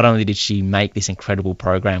 not only did she make this incredible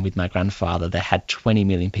program with my grandfather that had 20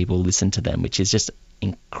 million people listen to them, which is just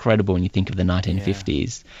incredible when you think of the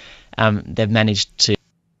 1950s. They've managed to...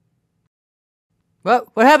 What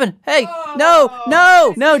happened? Hey,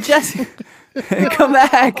 no, Jesse. Come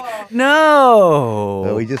back.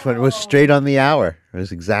 No. We just went, it was straight on the hour.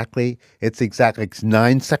 It's exactly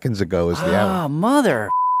 9 seconds ago is the hour. Oh, mother.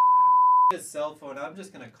 His cell phone. I'm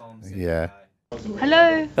just going to call him. Yeah.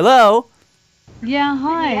 Hello. Hello. Yeah,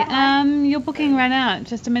 hi. Your booking ran out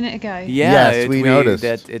just a minute ago. Yeah, yes, we noticed.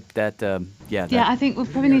 Yeah, I think we'll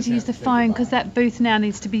probably need to use the phone because that booth now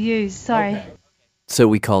needs to be used. Sorry. Okay. So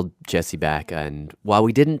we called Jesse back, and while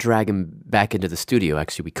we didn't drag him back into the studio,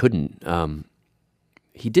 actually we couldn't,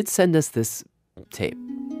 he did send us this tape.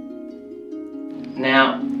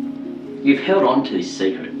 Now, you've held on to this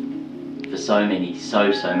secret for so many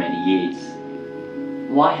years.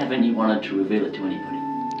 Why haven't you wanted to reveal it to anybody?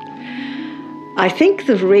 I think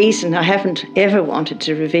the reason I haven't ever wanted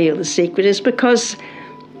to reveal the secret is because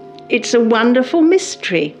it's a wonderful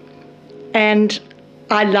mystery. And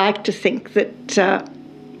I like to think that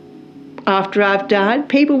after I've died,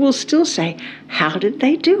 people will still say, how did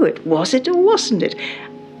they do it? Was it or wasn't it?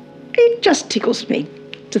 It just tickles me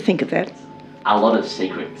to think of that. A lot of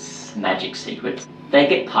secrets, magic secrets, they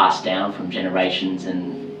get passed down from generations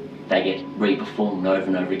and they get re-performed over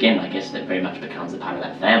and over again. I guess that very much becomes a part of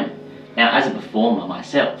that family. Now, as a performer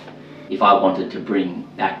myself, if I wanted to bring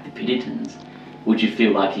back the Piddingtons, would you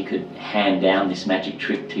feel like you could hand down this magic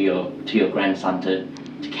trick to your grandson to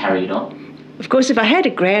carry it on? Of course, if I had a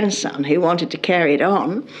grandson who wanted to carry it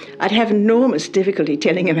on, I'd have enormous difficulty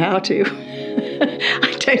telling him how to.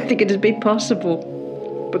 I don't think it'd be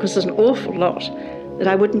possible, because there's an awful lot that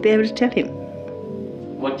I wouldn't be able to tell him.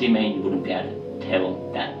 What do you mean you wouldn't be able to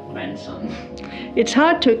tell that grandson? It's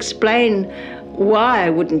hard to explain why I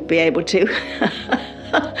wouldn't be able to.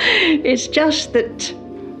 It's just that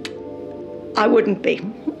I wouldn't be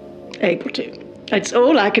able to. That's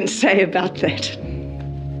all I can say about that.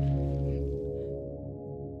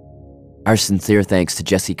 Our sincere thanks to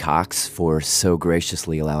Jesse Cox for so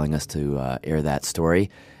graciously allowing us to air that story.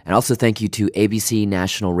 And also thank you to ABC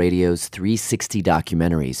National Radio's 360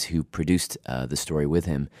 Documentaries, who produced the story with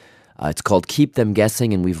him. It's called Keep Them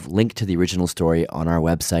Guessing, and we've linked to the original story on our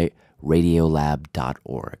website,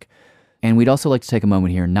 radiolab.org. And we'd also like to take a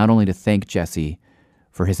moment here not only to thank Jesse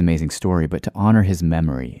for his amazing story, but to honor his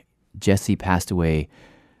memory. Jesse passed away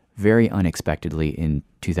very unexpectedly in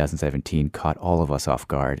 2017, caught all of us off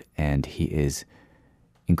guard, and he is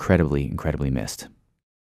incredibly, incredibly missed.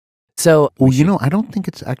 So, well, I don't think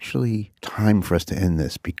it's actually time for us to end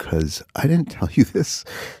this, because I didn't tell you this.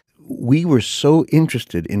 We were so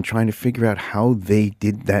interested in trying to figure out how they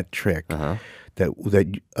did that trick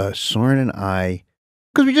that Soren and I,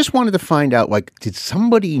 because we just wanted to find out, like, did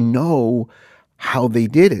somebody know how they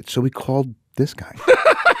did it? So we called this guy.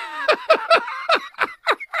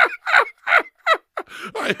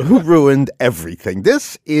 Who ruined everything.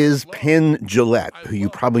 This is Penn Jillette, who you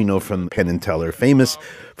probably know from Penn and Teller, famous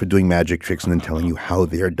for doing magic tricks and then telling you how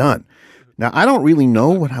they're done. Now, I don't really know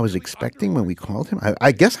what I was expecting when we called him.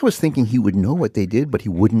 I guess I was thinking he would know what they did, but he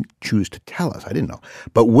wouldn't choose to tell us. I didn't know.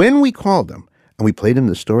 But when we called him and we played him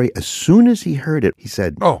the story, as soon as he heard it, he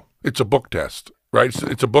said, "Oh, it's a book test, right?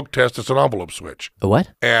 It's a book test. It's an envelope switch." A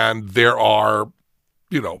what? And there are,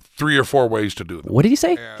 3 or 4 ways to do them. What did he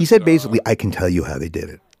say? He said basically, I can tell you how they did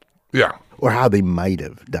it. Yeah. Or how they might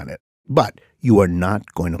have done it. But you are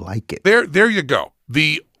not going to like it. There you go.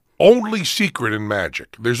 The only secret in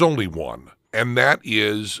magic, there's only one, and that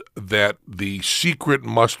is that the secret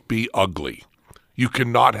must be ugly. You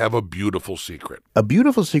cannot have a beautiful secret. A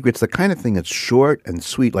beautiful secret's the kind of thing that's short and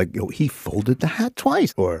sweet, like, he folded the hat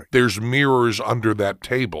twice. Or there's mirrors under that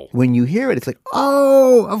table. When you hear it, it's like,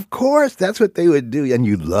 oh, of course, that's what they would do. And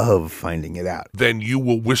you love finding it out. Then you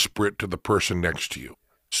will whisper it to the person next to you.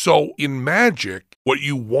 So in magic, what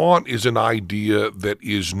you want is an idea that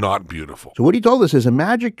is not beautiful. So what he told us is a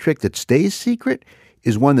magic trick that stays secret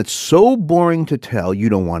is one that's so boring to tell, you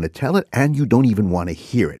don't want to tell it, and you don't even want to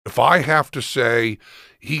hear it. If I have to say,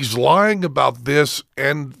 he's lying about this,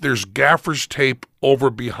 and there's gaffer's tape over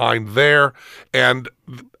behind there, and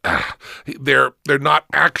they're not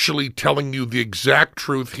actually telling you the exact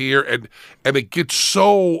truth here, and it gets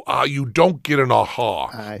so you don't get an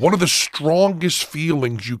aha. One of the strongest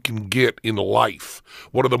feelings you can get in life,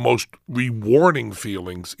 one of the most rewarding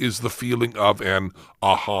feelings, is the feeling of an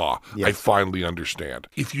aha. Yes. I finally understand.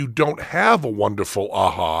 If you don't have a wonderful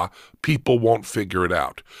aha, people won't figure it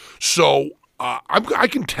out. So I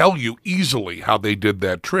can tell you easily how they did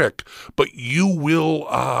that trick, but you will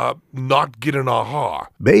not get an aha.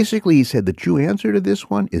 Basically, he said the true answer to this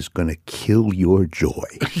one is going to kill your joy.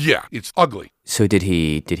 Yeah, it's ugly. So did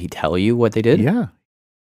he tell you what they did? Yeah.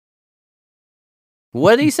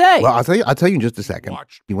 What did he say? Well, I'll tell you in just a second.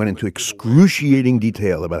 He went into excruciating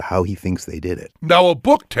detail about how he thinks they did it. Now, a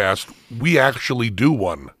book test, we actually do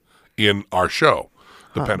one in our show.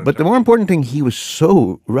 But the more important thing, he was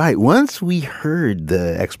so right. Once we heard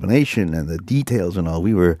the explanation and the details and all,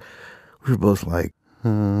 we were both like,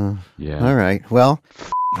 yeah. All right, well.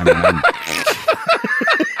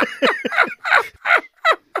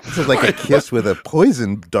 This is like a kiss with a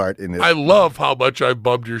poison dart in it. I love how much I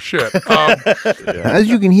bumped your shit. As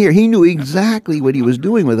you can hear, he knew exactly what he was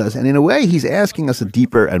doing with us. And in a way, he's asking us a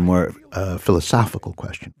deeper and more philosophical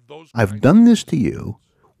question. I've done this to you.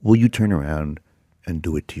 Will you turn around and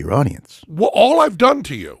do it to your audience? Well, all I've done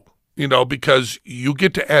to you, because you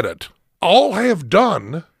get to edit, all I have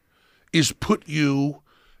done is put you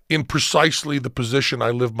in precisely the position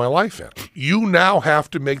I live my life in. You now have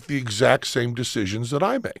to make the exact same decisions that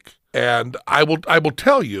I make. And I will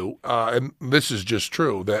tell you, and this is just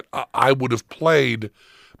true, that I would have played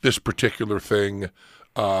this particular thing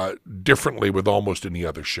differently with almost any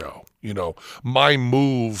other show. My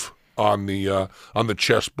move on the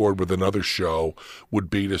chessboard with another show would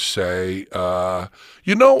be to say, I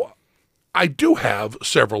do have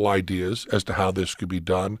several ideas as to how this could be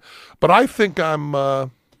done, but I think I'm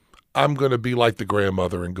going to be like the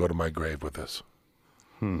grandmother and go to my grave with this.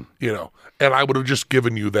 And I would have just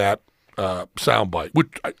given you that soundbite, which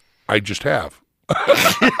I just have.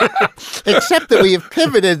 Except that we have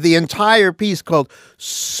pivoted the entire piece called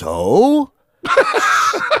So?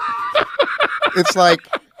 It's like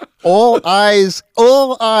all eyes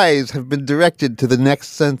have been directed to the next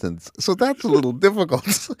sentence. So that's a little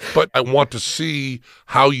difficult. But I want to see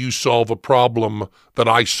how you solve a problem that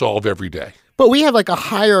I solve every day. But we have like a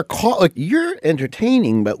higher call. Like you're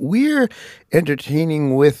entertaining, but we're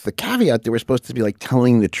entertaining with the caveat that we're supposed to be like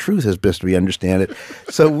telling the truth as best we understand it.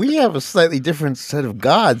 So we have a slightly different set of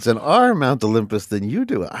gods in our Mount Olympus than you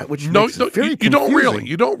do, which makes it very confusing.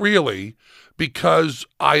 You don't really, because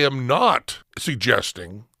I am not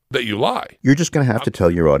suggesting that you lie. You're just going to have to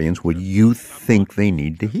tell your audience what you think they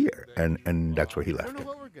need to hear, and that's where he left it.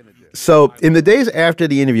 So in the days after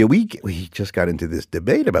the interview, we just got into this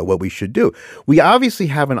debate about what we should do. We obviously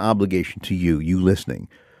have an obligation to you listening,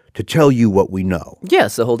 to tell you what we know.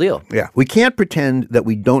 Yes, the whole deal. Yeah. We can't pretend that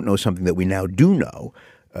we don't know something that we now do know,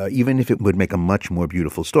 even if it would make a much more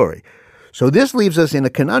beautiful story. So this leaves us in a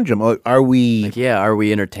conundrum. Are we... are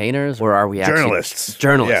we entertainers or are we journalists?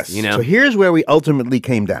 Journalists, yes. So here's where we ultimately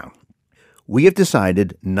came down. We have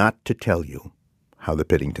decided not to tell you how the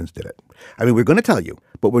Piddingtons did it. I mean, we're going to tell you,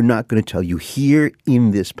 but we're not going to tell you here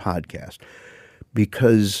in this podcast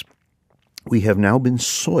because we have now been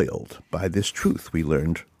soiled by this truth we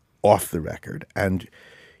learned off the record. And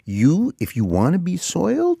you, if you want to be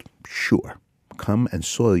soiled, sure, come and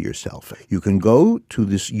soil yourself. You can go to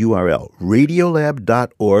this URL,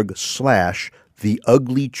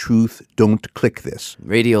 radiolab.org/theuglytruth. Don't click this.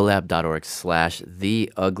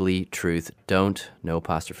 Radiolab.org/theuglytruth. Don't, no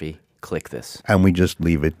apostrophe. Click this. And we just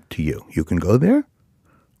leave it to you. You can go there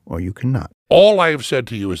or you cannot. All I have said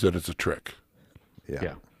to you is that it's a trick.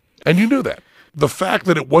 Yeah. And you knew that. The fact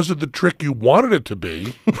that it wasn't the trick you wanted it to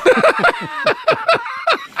be.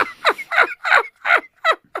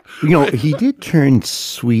 He did turn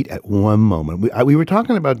sweet at one moment. We were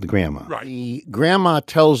talking about the grandma. Right. The grandma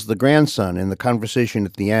tells the grandson in the conversation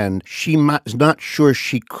at the end, she is not sure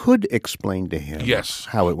she could explain to him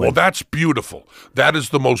how it went. Well, that's beautiful. That is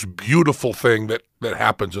the most beautiful thing that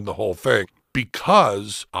happens in the whole thing,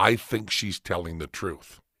 because I think she's telling the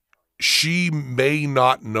truth. She may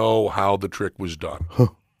not know how the trick was done.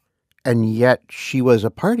 And yet she was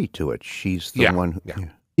a party to it. She's the one who... Yeah.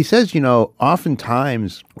 He says,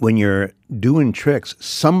 oftentimes when you're doing tricks,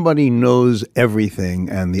 somebody knows everything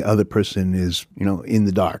and the other person is, in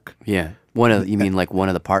the dark. Yeah. You mean like one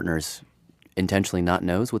of the partners intentionally not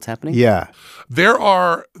knows what's happening? Yeah. There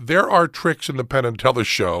are tricks in the Penn and Teller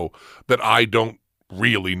show that I don't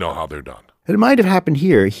really know how they're done. It might have happened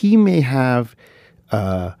here. He may have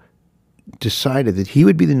decided that he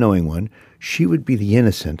would be the knowing one, she would be the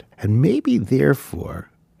innocent, and maybe therefore,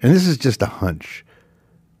 and this is just a hunch,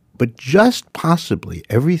 but just possibly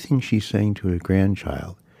everything she's saying to her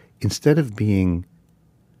grandchild, instead of being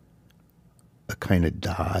a kind of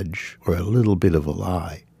dodge or a little bit of a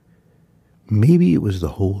lie, maybe it was the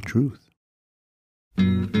whole truth.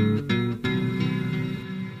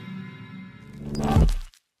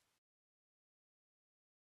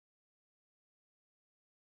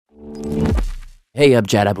 Hey, I'm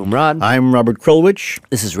Jad Abumrad. I'm Robert Krulwich.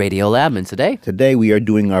 This is Radiolab, and today? Today we are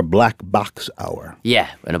doing our Black Box Hour. Yeah,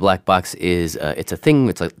 and a black box is, it's a thing,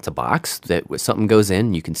 it's a box that something goes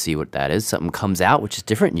in, you can see what that is. Something comes out, which is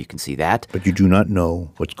different, and you can see that. But you do not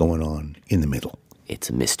know what's going on in the middle. It's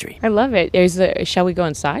a mystery. I love it. Shall we go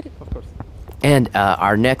inside? Of course. And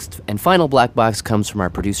our next and final black box comes from our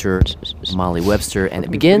producer, Molly Webster, and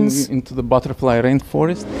it begins... into the butterfly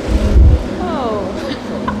rainforest.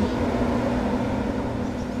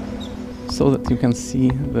 So that you can see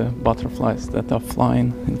the butterflies that are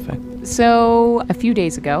flying, in fact. So, a few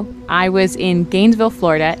days ago, I was in Gainesville,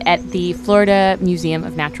 Florida, at the Florida Museum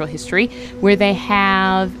of Natural History, where they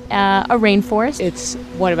have a rainforest. It's,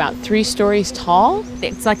 about 3 stories tall?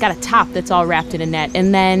 It's like got a top that's all wrapped in a net,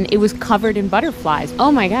 and then it was covered in butterflies.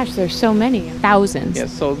 Oh my gosh, there's so many. Thousands.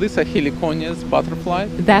 Yes, so these are Heliconias butterflies.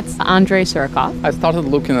 That's Andrei Surikov. I started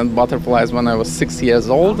looking at butterflies when I was 6 years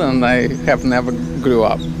old, and I have never grew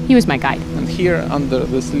up. He was my guide. And here under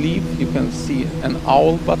this leaf, you can see an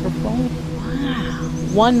owl butterfly. Wow.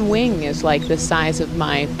 One wing is like the size of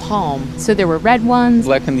my palm. So there were red ones,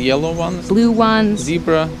 black and yellow ones, blue ones,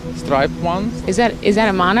 zebra striped ones. Is that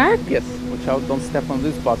a monarch? Yes. Watch out, don't step on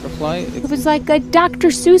this butterfly. It was like a Dr.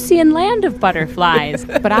 Seussian land of butterflies.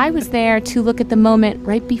 But I was there to look at the moment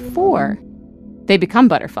right before they become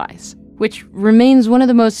butterflies, which remains one of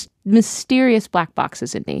the most mysterious black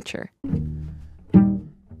boxes in nature.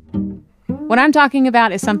 What I'm talking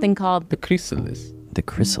about is something called the chrysalis. The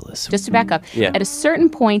chrysalis. Just to back up, at a certain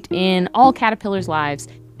point in all caterpillars' lives,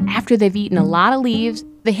 after they've eaten a lot of leaves,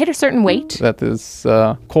 they hit a certain weight. That is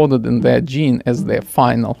coded in their gene as their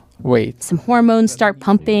final weight. Some hormones start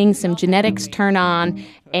pumping, some genetics turn on,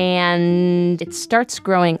 and it starts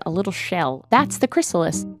growing a little shell. That's the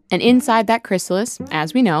chrysalis. And inside that chrysalis,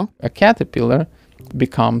 as we know, a caterpillar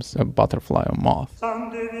becomes a butterfly or moth.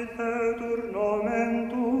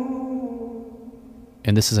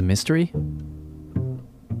 And this is a mystery?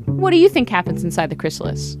 What do you think happens inside the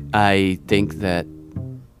chrysalis? I think that...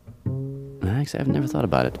 Actually, I've never thought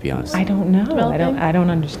about it, to be honest. I don't know. I don't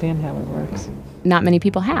understand how it works. Not many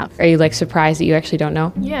people have. Are you surprised that you actually don't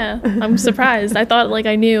know? Yeah, I'm surprised. I thought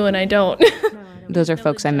I knew and I don't. Those are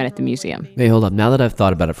folks I met at the museum. Hey, hold up. Now that I've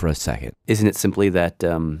thought about it for a second, isn't it simply that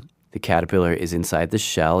the caterpillar is inside the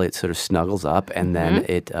shell, it sort of snuggles up, and then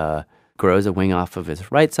it grows a wing off of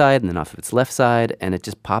its right side and then off of its left side, and it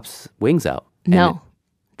just pops wings out? No.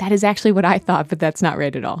 That is actually what I thought, but that's not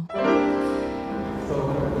right at all. So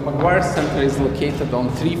the McGuire Center is located on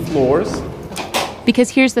 3 floors. Because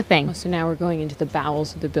here's the thing. So now we're going into the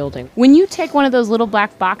bowels of the building. When you take one of those little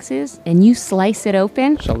black boxes and you slice it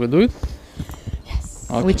open... Shall we do it? Yes.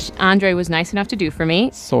 Okay. Which Andre was nice enough to do for me.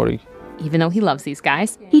 Sorry. Even though he loves these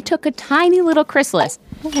guys. He took a tiny little chrysalis.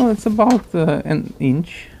 Oh, it's about an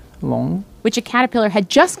inch long. Which a caterpillar had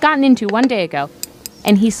just gotten into one day ago.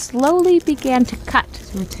 And he slowly began to cut.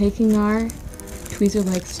 So we're taking our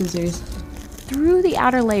tweezer-like scissors through the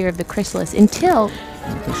outer layer of the chrysalis until...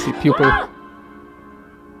 You can see pupil.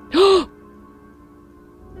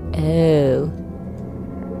 Oh.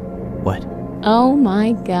 What? Oh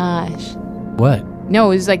my gosh. What? No,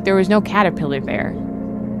 it was there was no caterpillar there.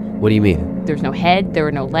 What do you mean? There was no head, there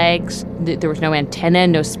were no legs, there was no antenna,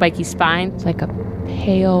 no spiky spine. It's like a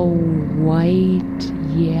pale white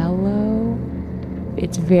yellow.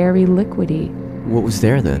 It's very liquidy. What was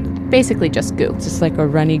there then? Basically just goo. It's just like a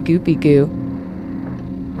runny, goopy goo.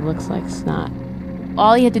 It looks like snot.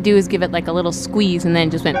 All he had to do is give it a little squeeze and then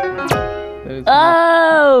just went...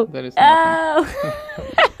 Oh!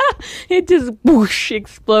 It just whoosh,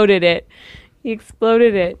 exploded it. He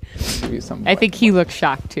exploded it. I think he looked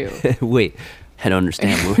shocked too. Wait, I don't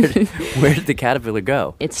understand. Where did the caterpillar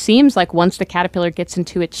go? It seems like once the caterpillar gets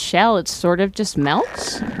into its shell, it sort of just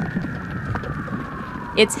melts.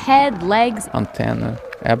 Its head, legs, antenna,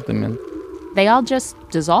 abdomen, they all just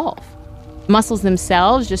dissolve. Muscles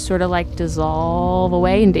themselves just sort of dissolve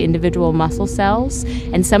away into individual muscle cells.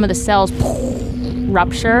 And some of the cells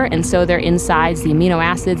rupture, and so their insides, the amino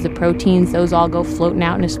acids, the proteins, those all go floating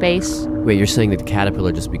out into space. Wait, you're saying that the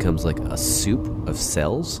caterpillar just becomes like a soup of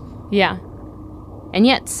cells? Yeah. And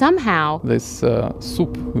yet somehow... this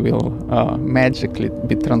soup will magically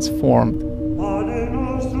be transformed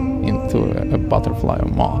into a butterfly or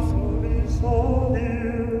moth.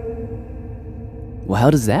 Well,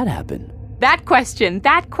 how does that happen? That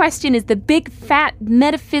question is the big, fat,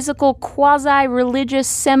 metaphysical, quasi-religious,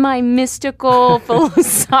 semi-mystical,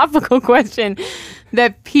 philosophical question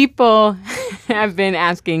that people have been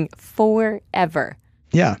asking forever.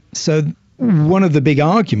 Yeah. So one of the big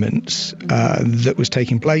arguments that was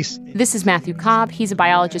taking place. This is Matthew Cobb. He's a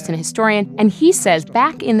biologist and a historian, and he says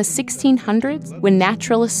back in the 1600s, when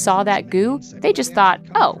naturalists saw that goo, they just thought,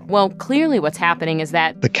 oh, well, clearly what's happening is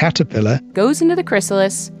that the caterpillar goes into the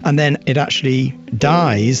chrysalis, and then it actually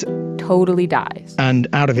dies. Totally dies. And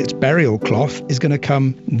out of its burial cloth is going to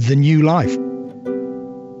come the new life.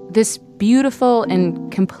 This beautiful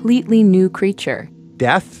and completely new creature.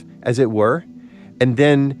 Death, as it were, and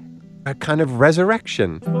then a kind of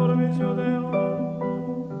resurrection.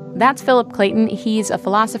 That's Philip Clayton. He's a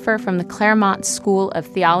philosopher from the Claremont School of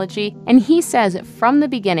Theology. And he says from the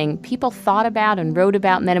beginning, people thought about and wrote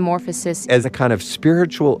about metamorphosis as a kind of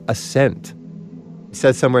spiritual ascent. It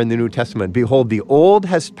says somewhere in the New Testament, behold, the old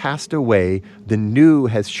has passed away, the new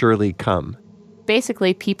has surely come.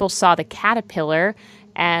 Basically, people saw the caterpillar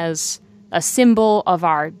as a symbol of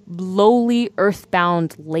our lowly,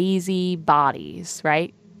 earthbound, lazy bodies,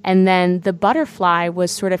 right? And then the butterfly was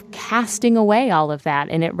sort of casting away all of that,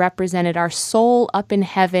 and it represented our soul up in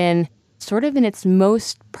heaven, sort of in its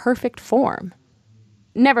most perfect form.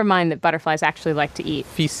 Never mind that butterflies actually like to eat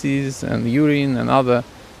feces and urine and other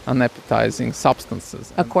unappetizing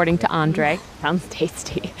substances. According to Andre. Sounds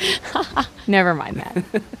tasty. Never mind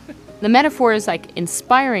that. The metaphor is like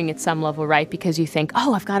inspiring at some level, right? Because you think,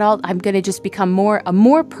 oh, I'm going to just become a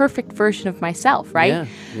more perfect version of myself, right?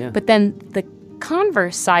 Yeah. But then the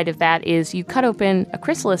converse side of that is you cut open a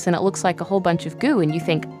chrysalis and it looks like a whole bunch of goo, and you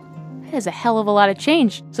think, that is a hell of a lot of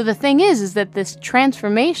change. So the thing is that this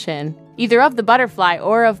transformation, either of the butterfly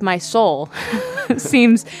or of my soul,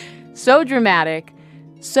 seems so dramatic,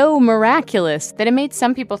 so miraculous, that it made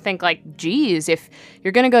some people think like, geez, if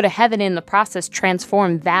you're going to go to heaven in the process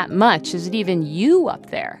transform that much, is it even you up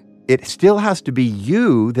there? It still has to be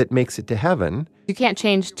you that makes it to heaven. You can't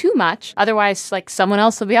change too much, otherwise, like, someone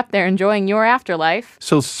else will be up there enjoying your afterlife.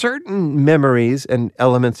 So certain memories and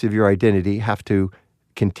elements of your identity have to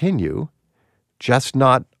continue, just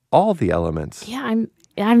not all the elements. Yeah,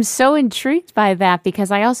 I'm so intrigued by that,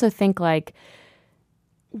 because I also think, like,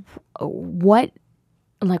 what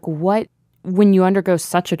when you undergo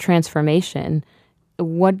such a transformation,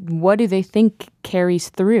 what do they think carries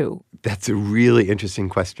through? That's a really interesting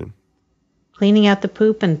question. Cleaning out the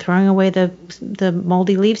poop and throwing away the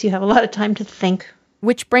moldy leaves, you have a lot of time to think.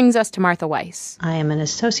 Which brings us to Martha Weiss. I am an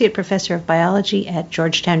associate professor of biology at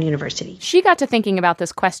Georgetown University. She got to thinking about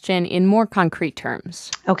this question in more concrete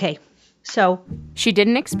terms. Okay, so she did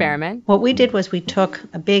an experiment. What we did was we took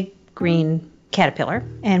a big green caterpillar,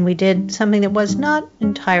 and we did something that was not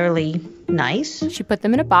entirely nice. She put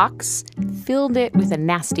them in a box, filled it with a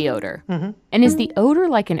nasty odor. Mm-hmm. And is the odor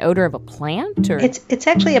like an odor of a plant? Or? It's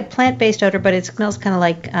actually a plant-based odor, but it smells kind of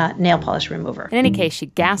like nail polish remover. In any case, she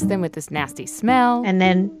gassed them with this nasty smell. And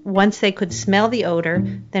then once they could smell the odor,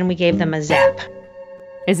 then we gave them a zap.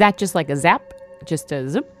 Is that just like a zap? Just a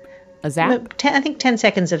zip? A zap? I think 10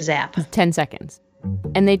 seconds of zap. 10 seconds.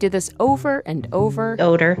 And they did this over and over.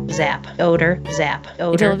 Odor, zap, odor, zap,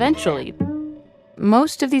 odor. Until eventually,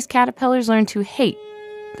 most of these caterpillars learn to hate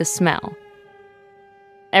the smell.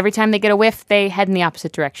 Every time they get a whiff, they head in the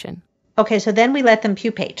opposite direction. Okay, so then we let them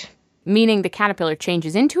pupate. Meaning the caterpillar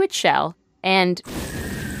changes into its shell and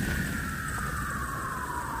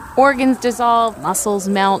organs dissolve, muscles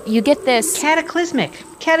melt. You get this cataclysmic,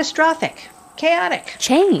 catastrophic, chaotic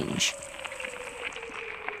change.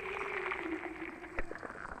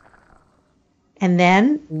 And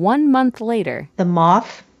then 1 month later, the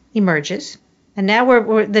moth emerges. And now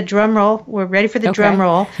we're the drum roll. We're ready for the drum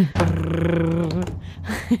roll.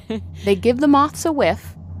 They give the moths a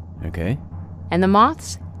whiff. Okay. And the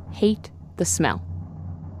moths hate the smell.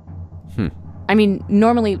 I mean,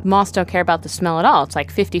 normally moths don't care about the smell at all. It's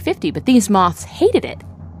like 50-50, but these moths hated it.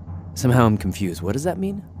 Somehow I'm confused. What does that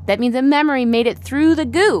mean? That means the memory made it through the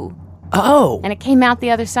goo. Oh. And it came out the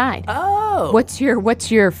other side. Oh. What's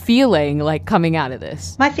your feeling like coming out of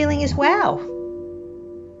this? My feeling is wow.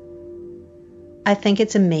 I think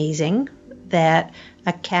it's amazing that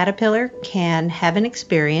a caterpillar can have an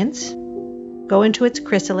experience, go into its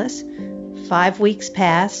chrysalis, 5 weeks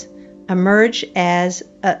pass, emerge as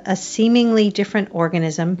a seemingly different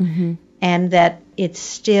organism, and that it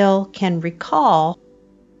still can recall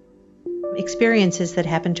experiences that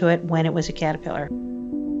happened to it when it was a caterpillar.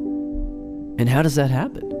 And how does that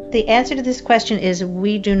happen? The answer to this question is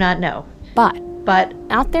we do not know. But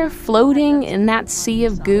out there floating in that sea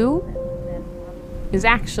of goo is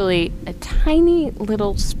actually a tiny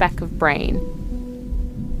little speck of brain.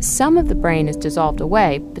 Some of the brain is dissolved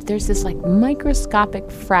away, but there's this like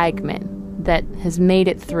microscopic fragment that has made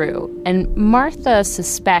it through. And Martha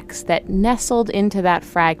suspects that nestled into that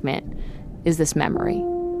fragment is this memory.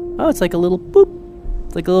 Oh, it's like a little boop.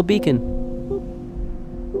 It's like a little beacon.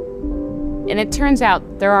 And it turns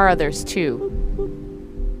out there are others too.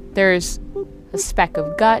 There's a speck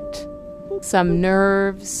of gut, some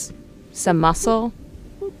nerves, some muscle.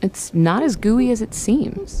 It's not as gooey as it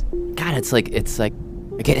seems. God, it's like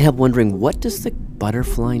I can't help wondering, what does the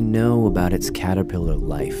butterfly know about its caterpillar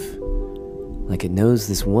life? Like, it knows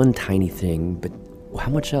this one tiny thing, but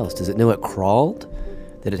how much else? Does it know it crawled?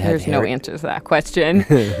 That it had There's hair? no answer to that question.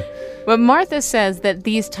 But Martha says that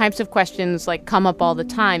these types of questions come up all the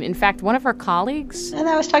time. In fact, one of her colleagues... And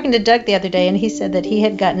I was talking to Doug the other day, and he said that he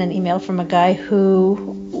had gotten an email from a guy who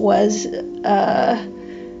was...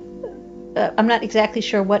 I'm not exactly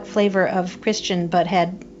sure what flavor of Christian, but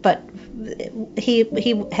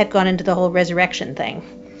he had gone into the whole resurrection thing.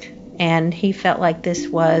 And he felt like this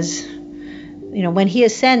was... when he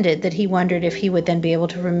ascended, that he wondered if he would then be able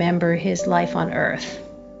to remember his life on Earth.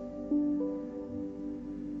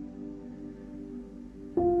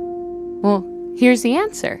 Well, here's the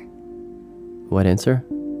answer. What answer?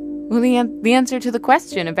 Well, the answer to the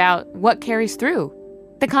question about what carries through.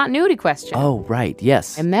 The continuity question. Oh, right,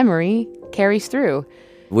 yes. And memory carries through.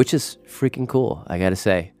 Which is freaking cool, I gotta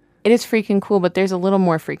say. It is freaking cool, but there's a little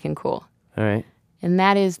more freaking cool. All right. And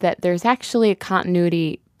that is that there's actually a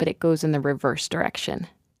continuity, but it goes in the reverse direction.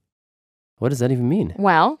 What does that even mean?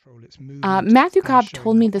 Well, Matthew Cobb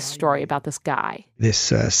told me this story about this guy.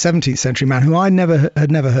 This 17th century man who I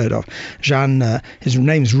had never heard of. Jan, his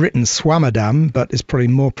name's written Swammerdam, but is probably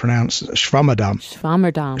more pronounced Schwammerdam.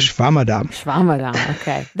 Schwammerdam,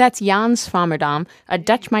 okay. That's Jan Swammerdam, a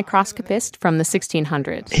Dutch microscopist from the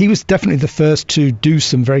 1600s. He was definitely the first to do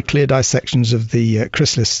some very clear dissections of the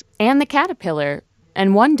chrysalis. And the caterpillar.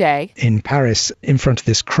 And one day... in Paris, in front of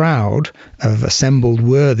this crowd of assembled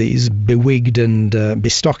worthies, bewigged and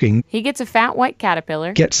bestocking... he gets a fat white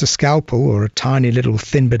caterpillar... gets a scalpel or a tiny little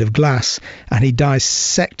thin bit of glass, and he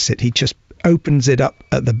dissects it. He just opens it up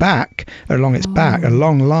at the back, along its back, a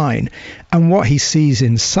long line. And what he sees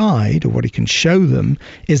inside, or what he can show them,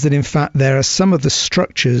 is that in fact there are some of the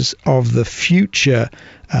structures of the future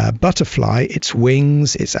butterfly, its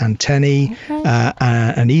wings, its antennae,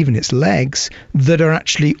 and even its legs, that are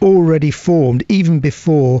actually already formed even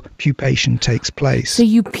before pupation takes place. So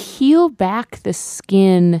you peel back the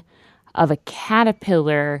skin of a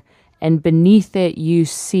caterpillar, and beneath it you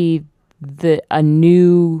see the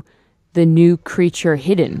new creature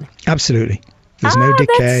hidden. Absolutely. There's no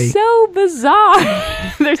decay. That's so bizarre.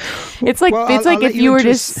 It's like if you were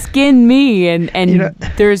to skin me and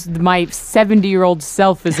there's my 70-year-old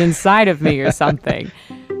self is inside of me or something.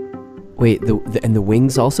 Wait, and the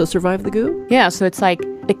wings also survive the goo? Yeah, so it's like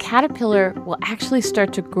the caterpillar will actually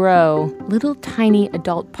start to grow little tiny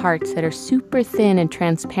adult parts that are super thin and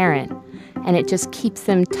transparent, and it just keeps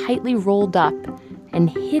them tightly rolled up and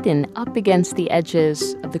hidden up against the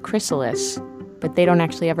edges of the chrysalis, but they don't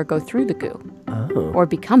actually ever go through the goo or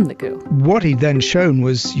become the goo. What he'd then shown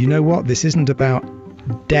was, this isn't about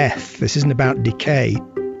death, this isn't about decay,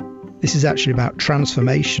 this is actually about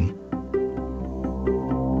transformation.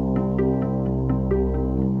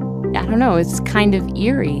 I don't know, it's kind of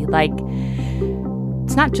eerie. Like,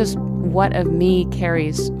 it's not just what of me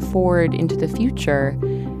carries forward into the future,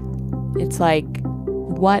 it's like,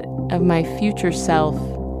 what of my future self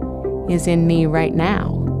is in me right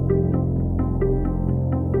now?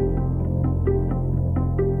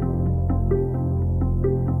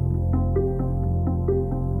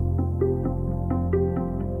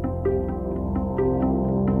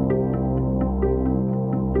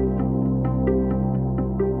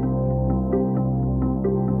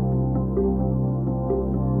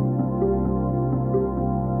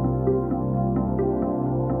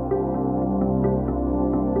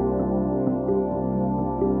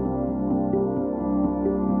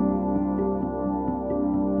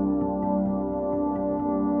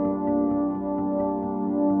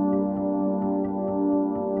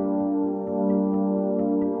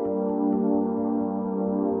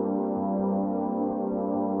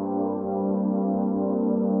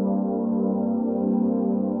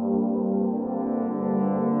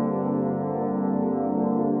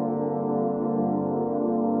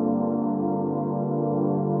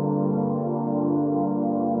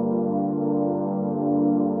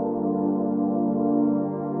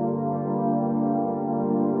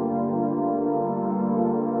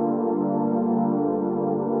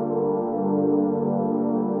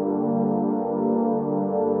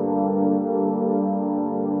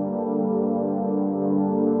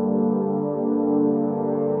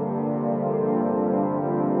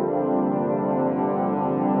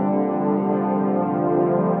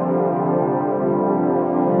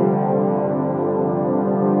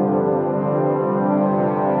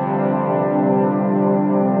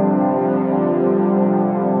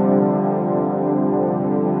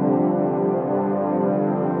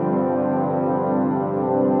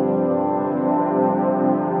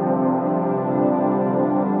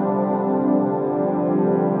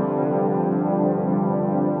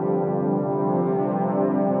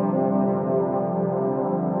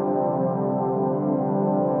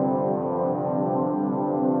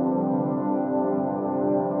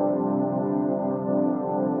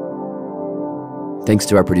 Thanks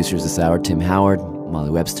to our producers this hour, Tim Howard,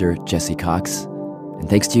 Molly Webster, Jesse Cox. And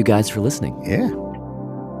thanks to you guys for listening. Yeah.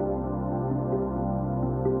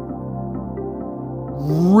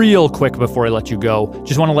 Real quick before I let you go,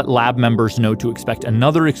 just want to let lab members know to expect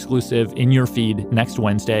another exclusive in your feed next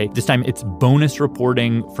Wednesday. This time it's bonus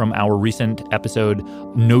reporting from our recent episode,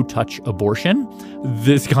 No Touch Abortion.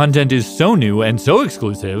 This content is so new and so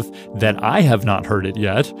exclusive that I have not heard it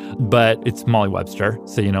yet, but it's Molly Webster,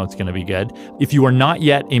 so you know it's going to be good. If you are not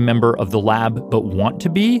yet a member of the lab but want to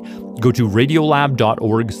be, go to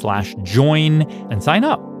radiolab.org/join and sign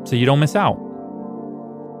up so you don't miss out.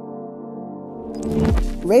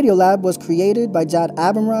 Radiolab was created by Jad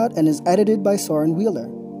Abumrad and is edited by Soren Wheeler.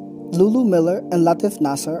 Lulu Miller and Latif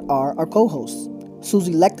Nasser are our co-hosts.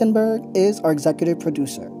 Susie Lechtenberg is our executive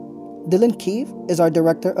producer. Dylan Keefe is our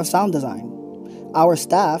director of sound design. Our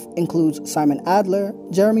staff includes Simon Adler,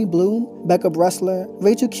 Jeremy Bloom, Becca Bressler,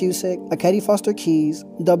 Rachel Cusick, Akedi Foster Keys,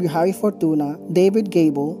 W. Harry Fortuna, David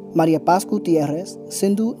Gable, Maria Paz Gutierrez,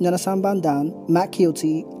 Sindhu Nyanasan Bandan, Matt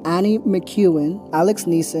Keelty, Annie McEwen, Alex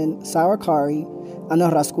Neeson, Sarah Kari, Ana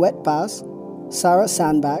Rasquet Paz, Sarah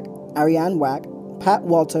Sandbach, Ariane Wack, Pat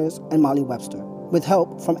Walters, and Molly Webster, with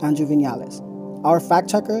help from Andrew Vinales. Our fact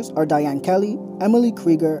checkers are Diane Kelly, Emily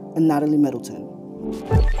Krieger, and Natalie Middleton.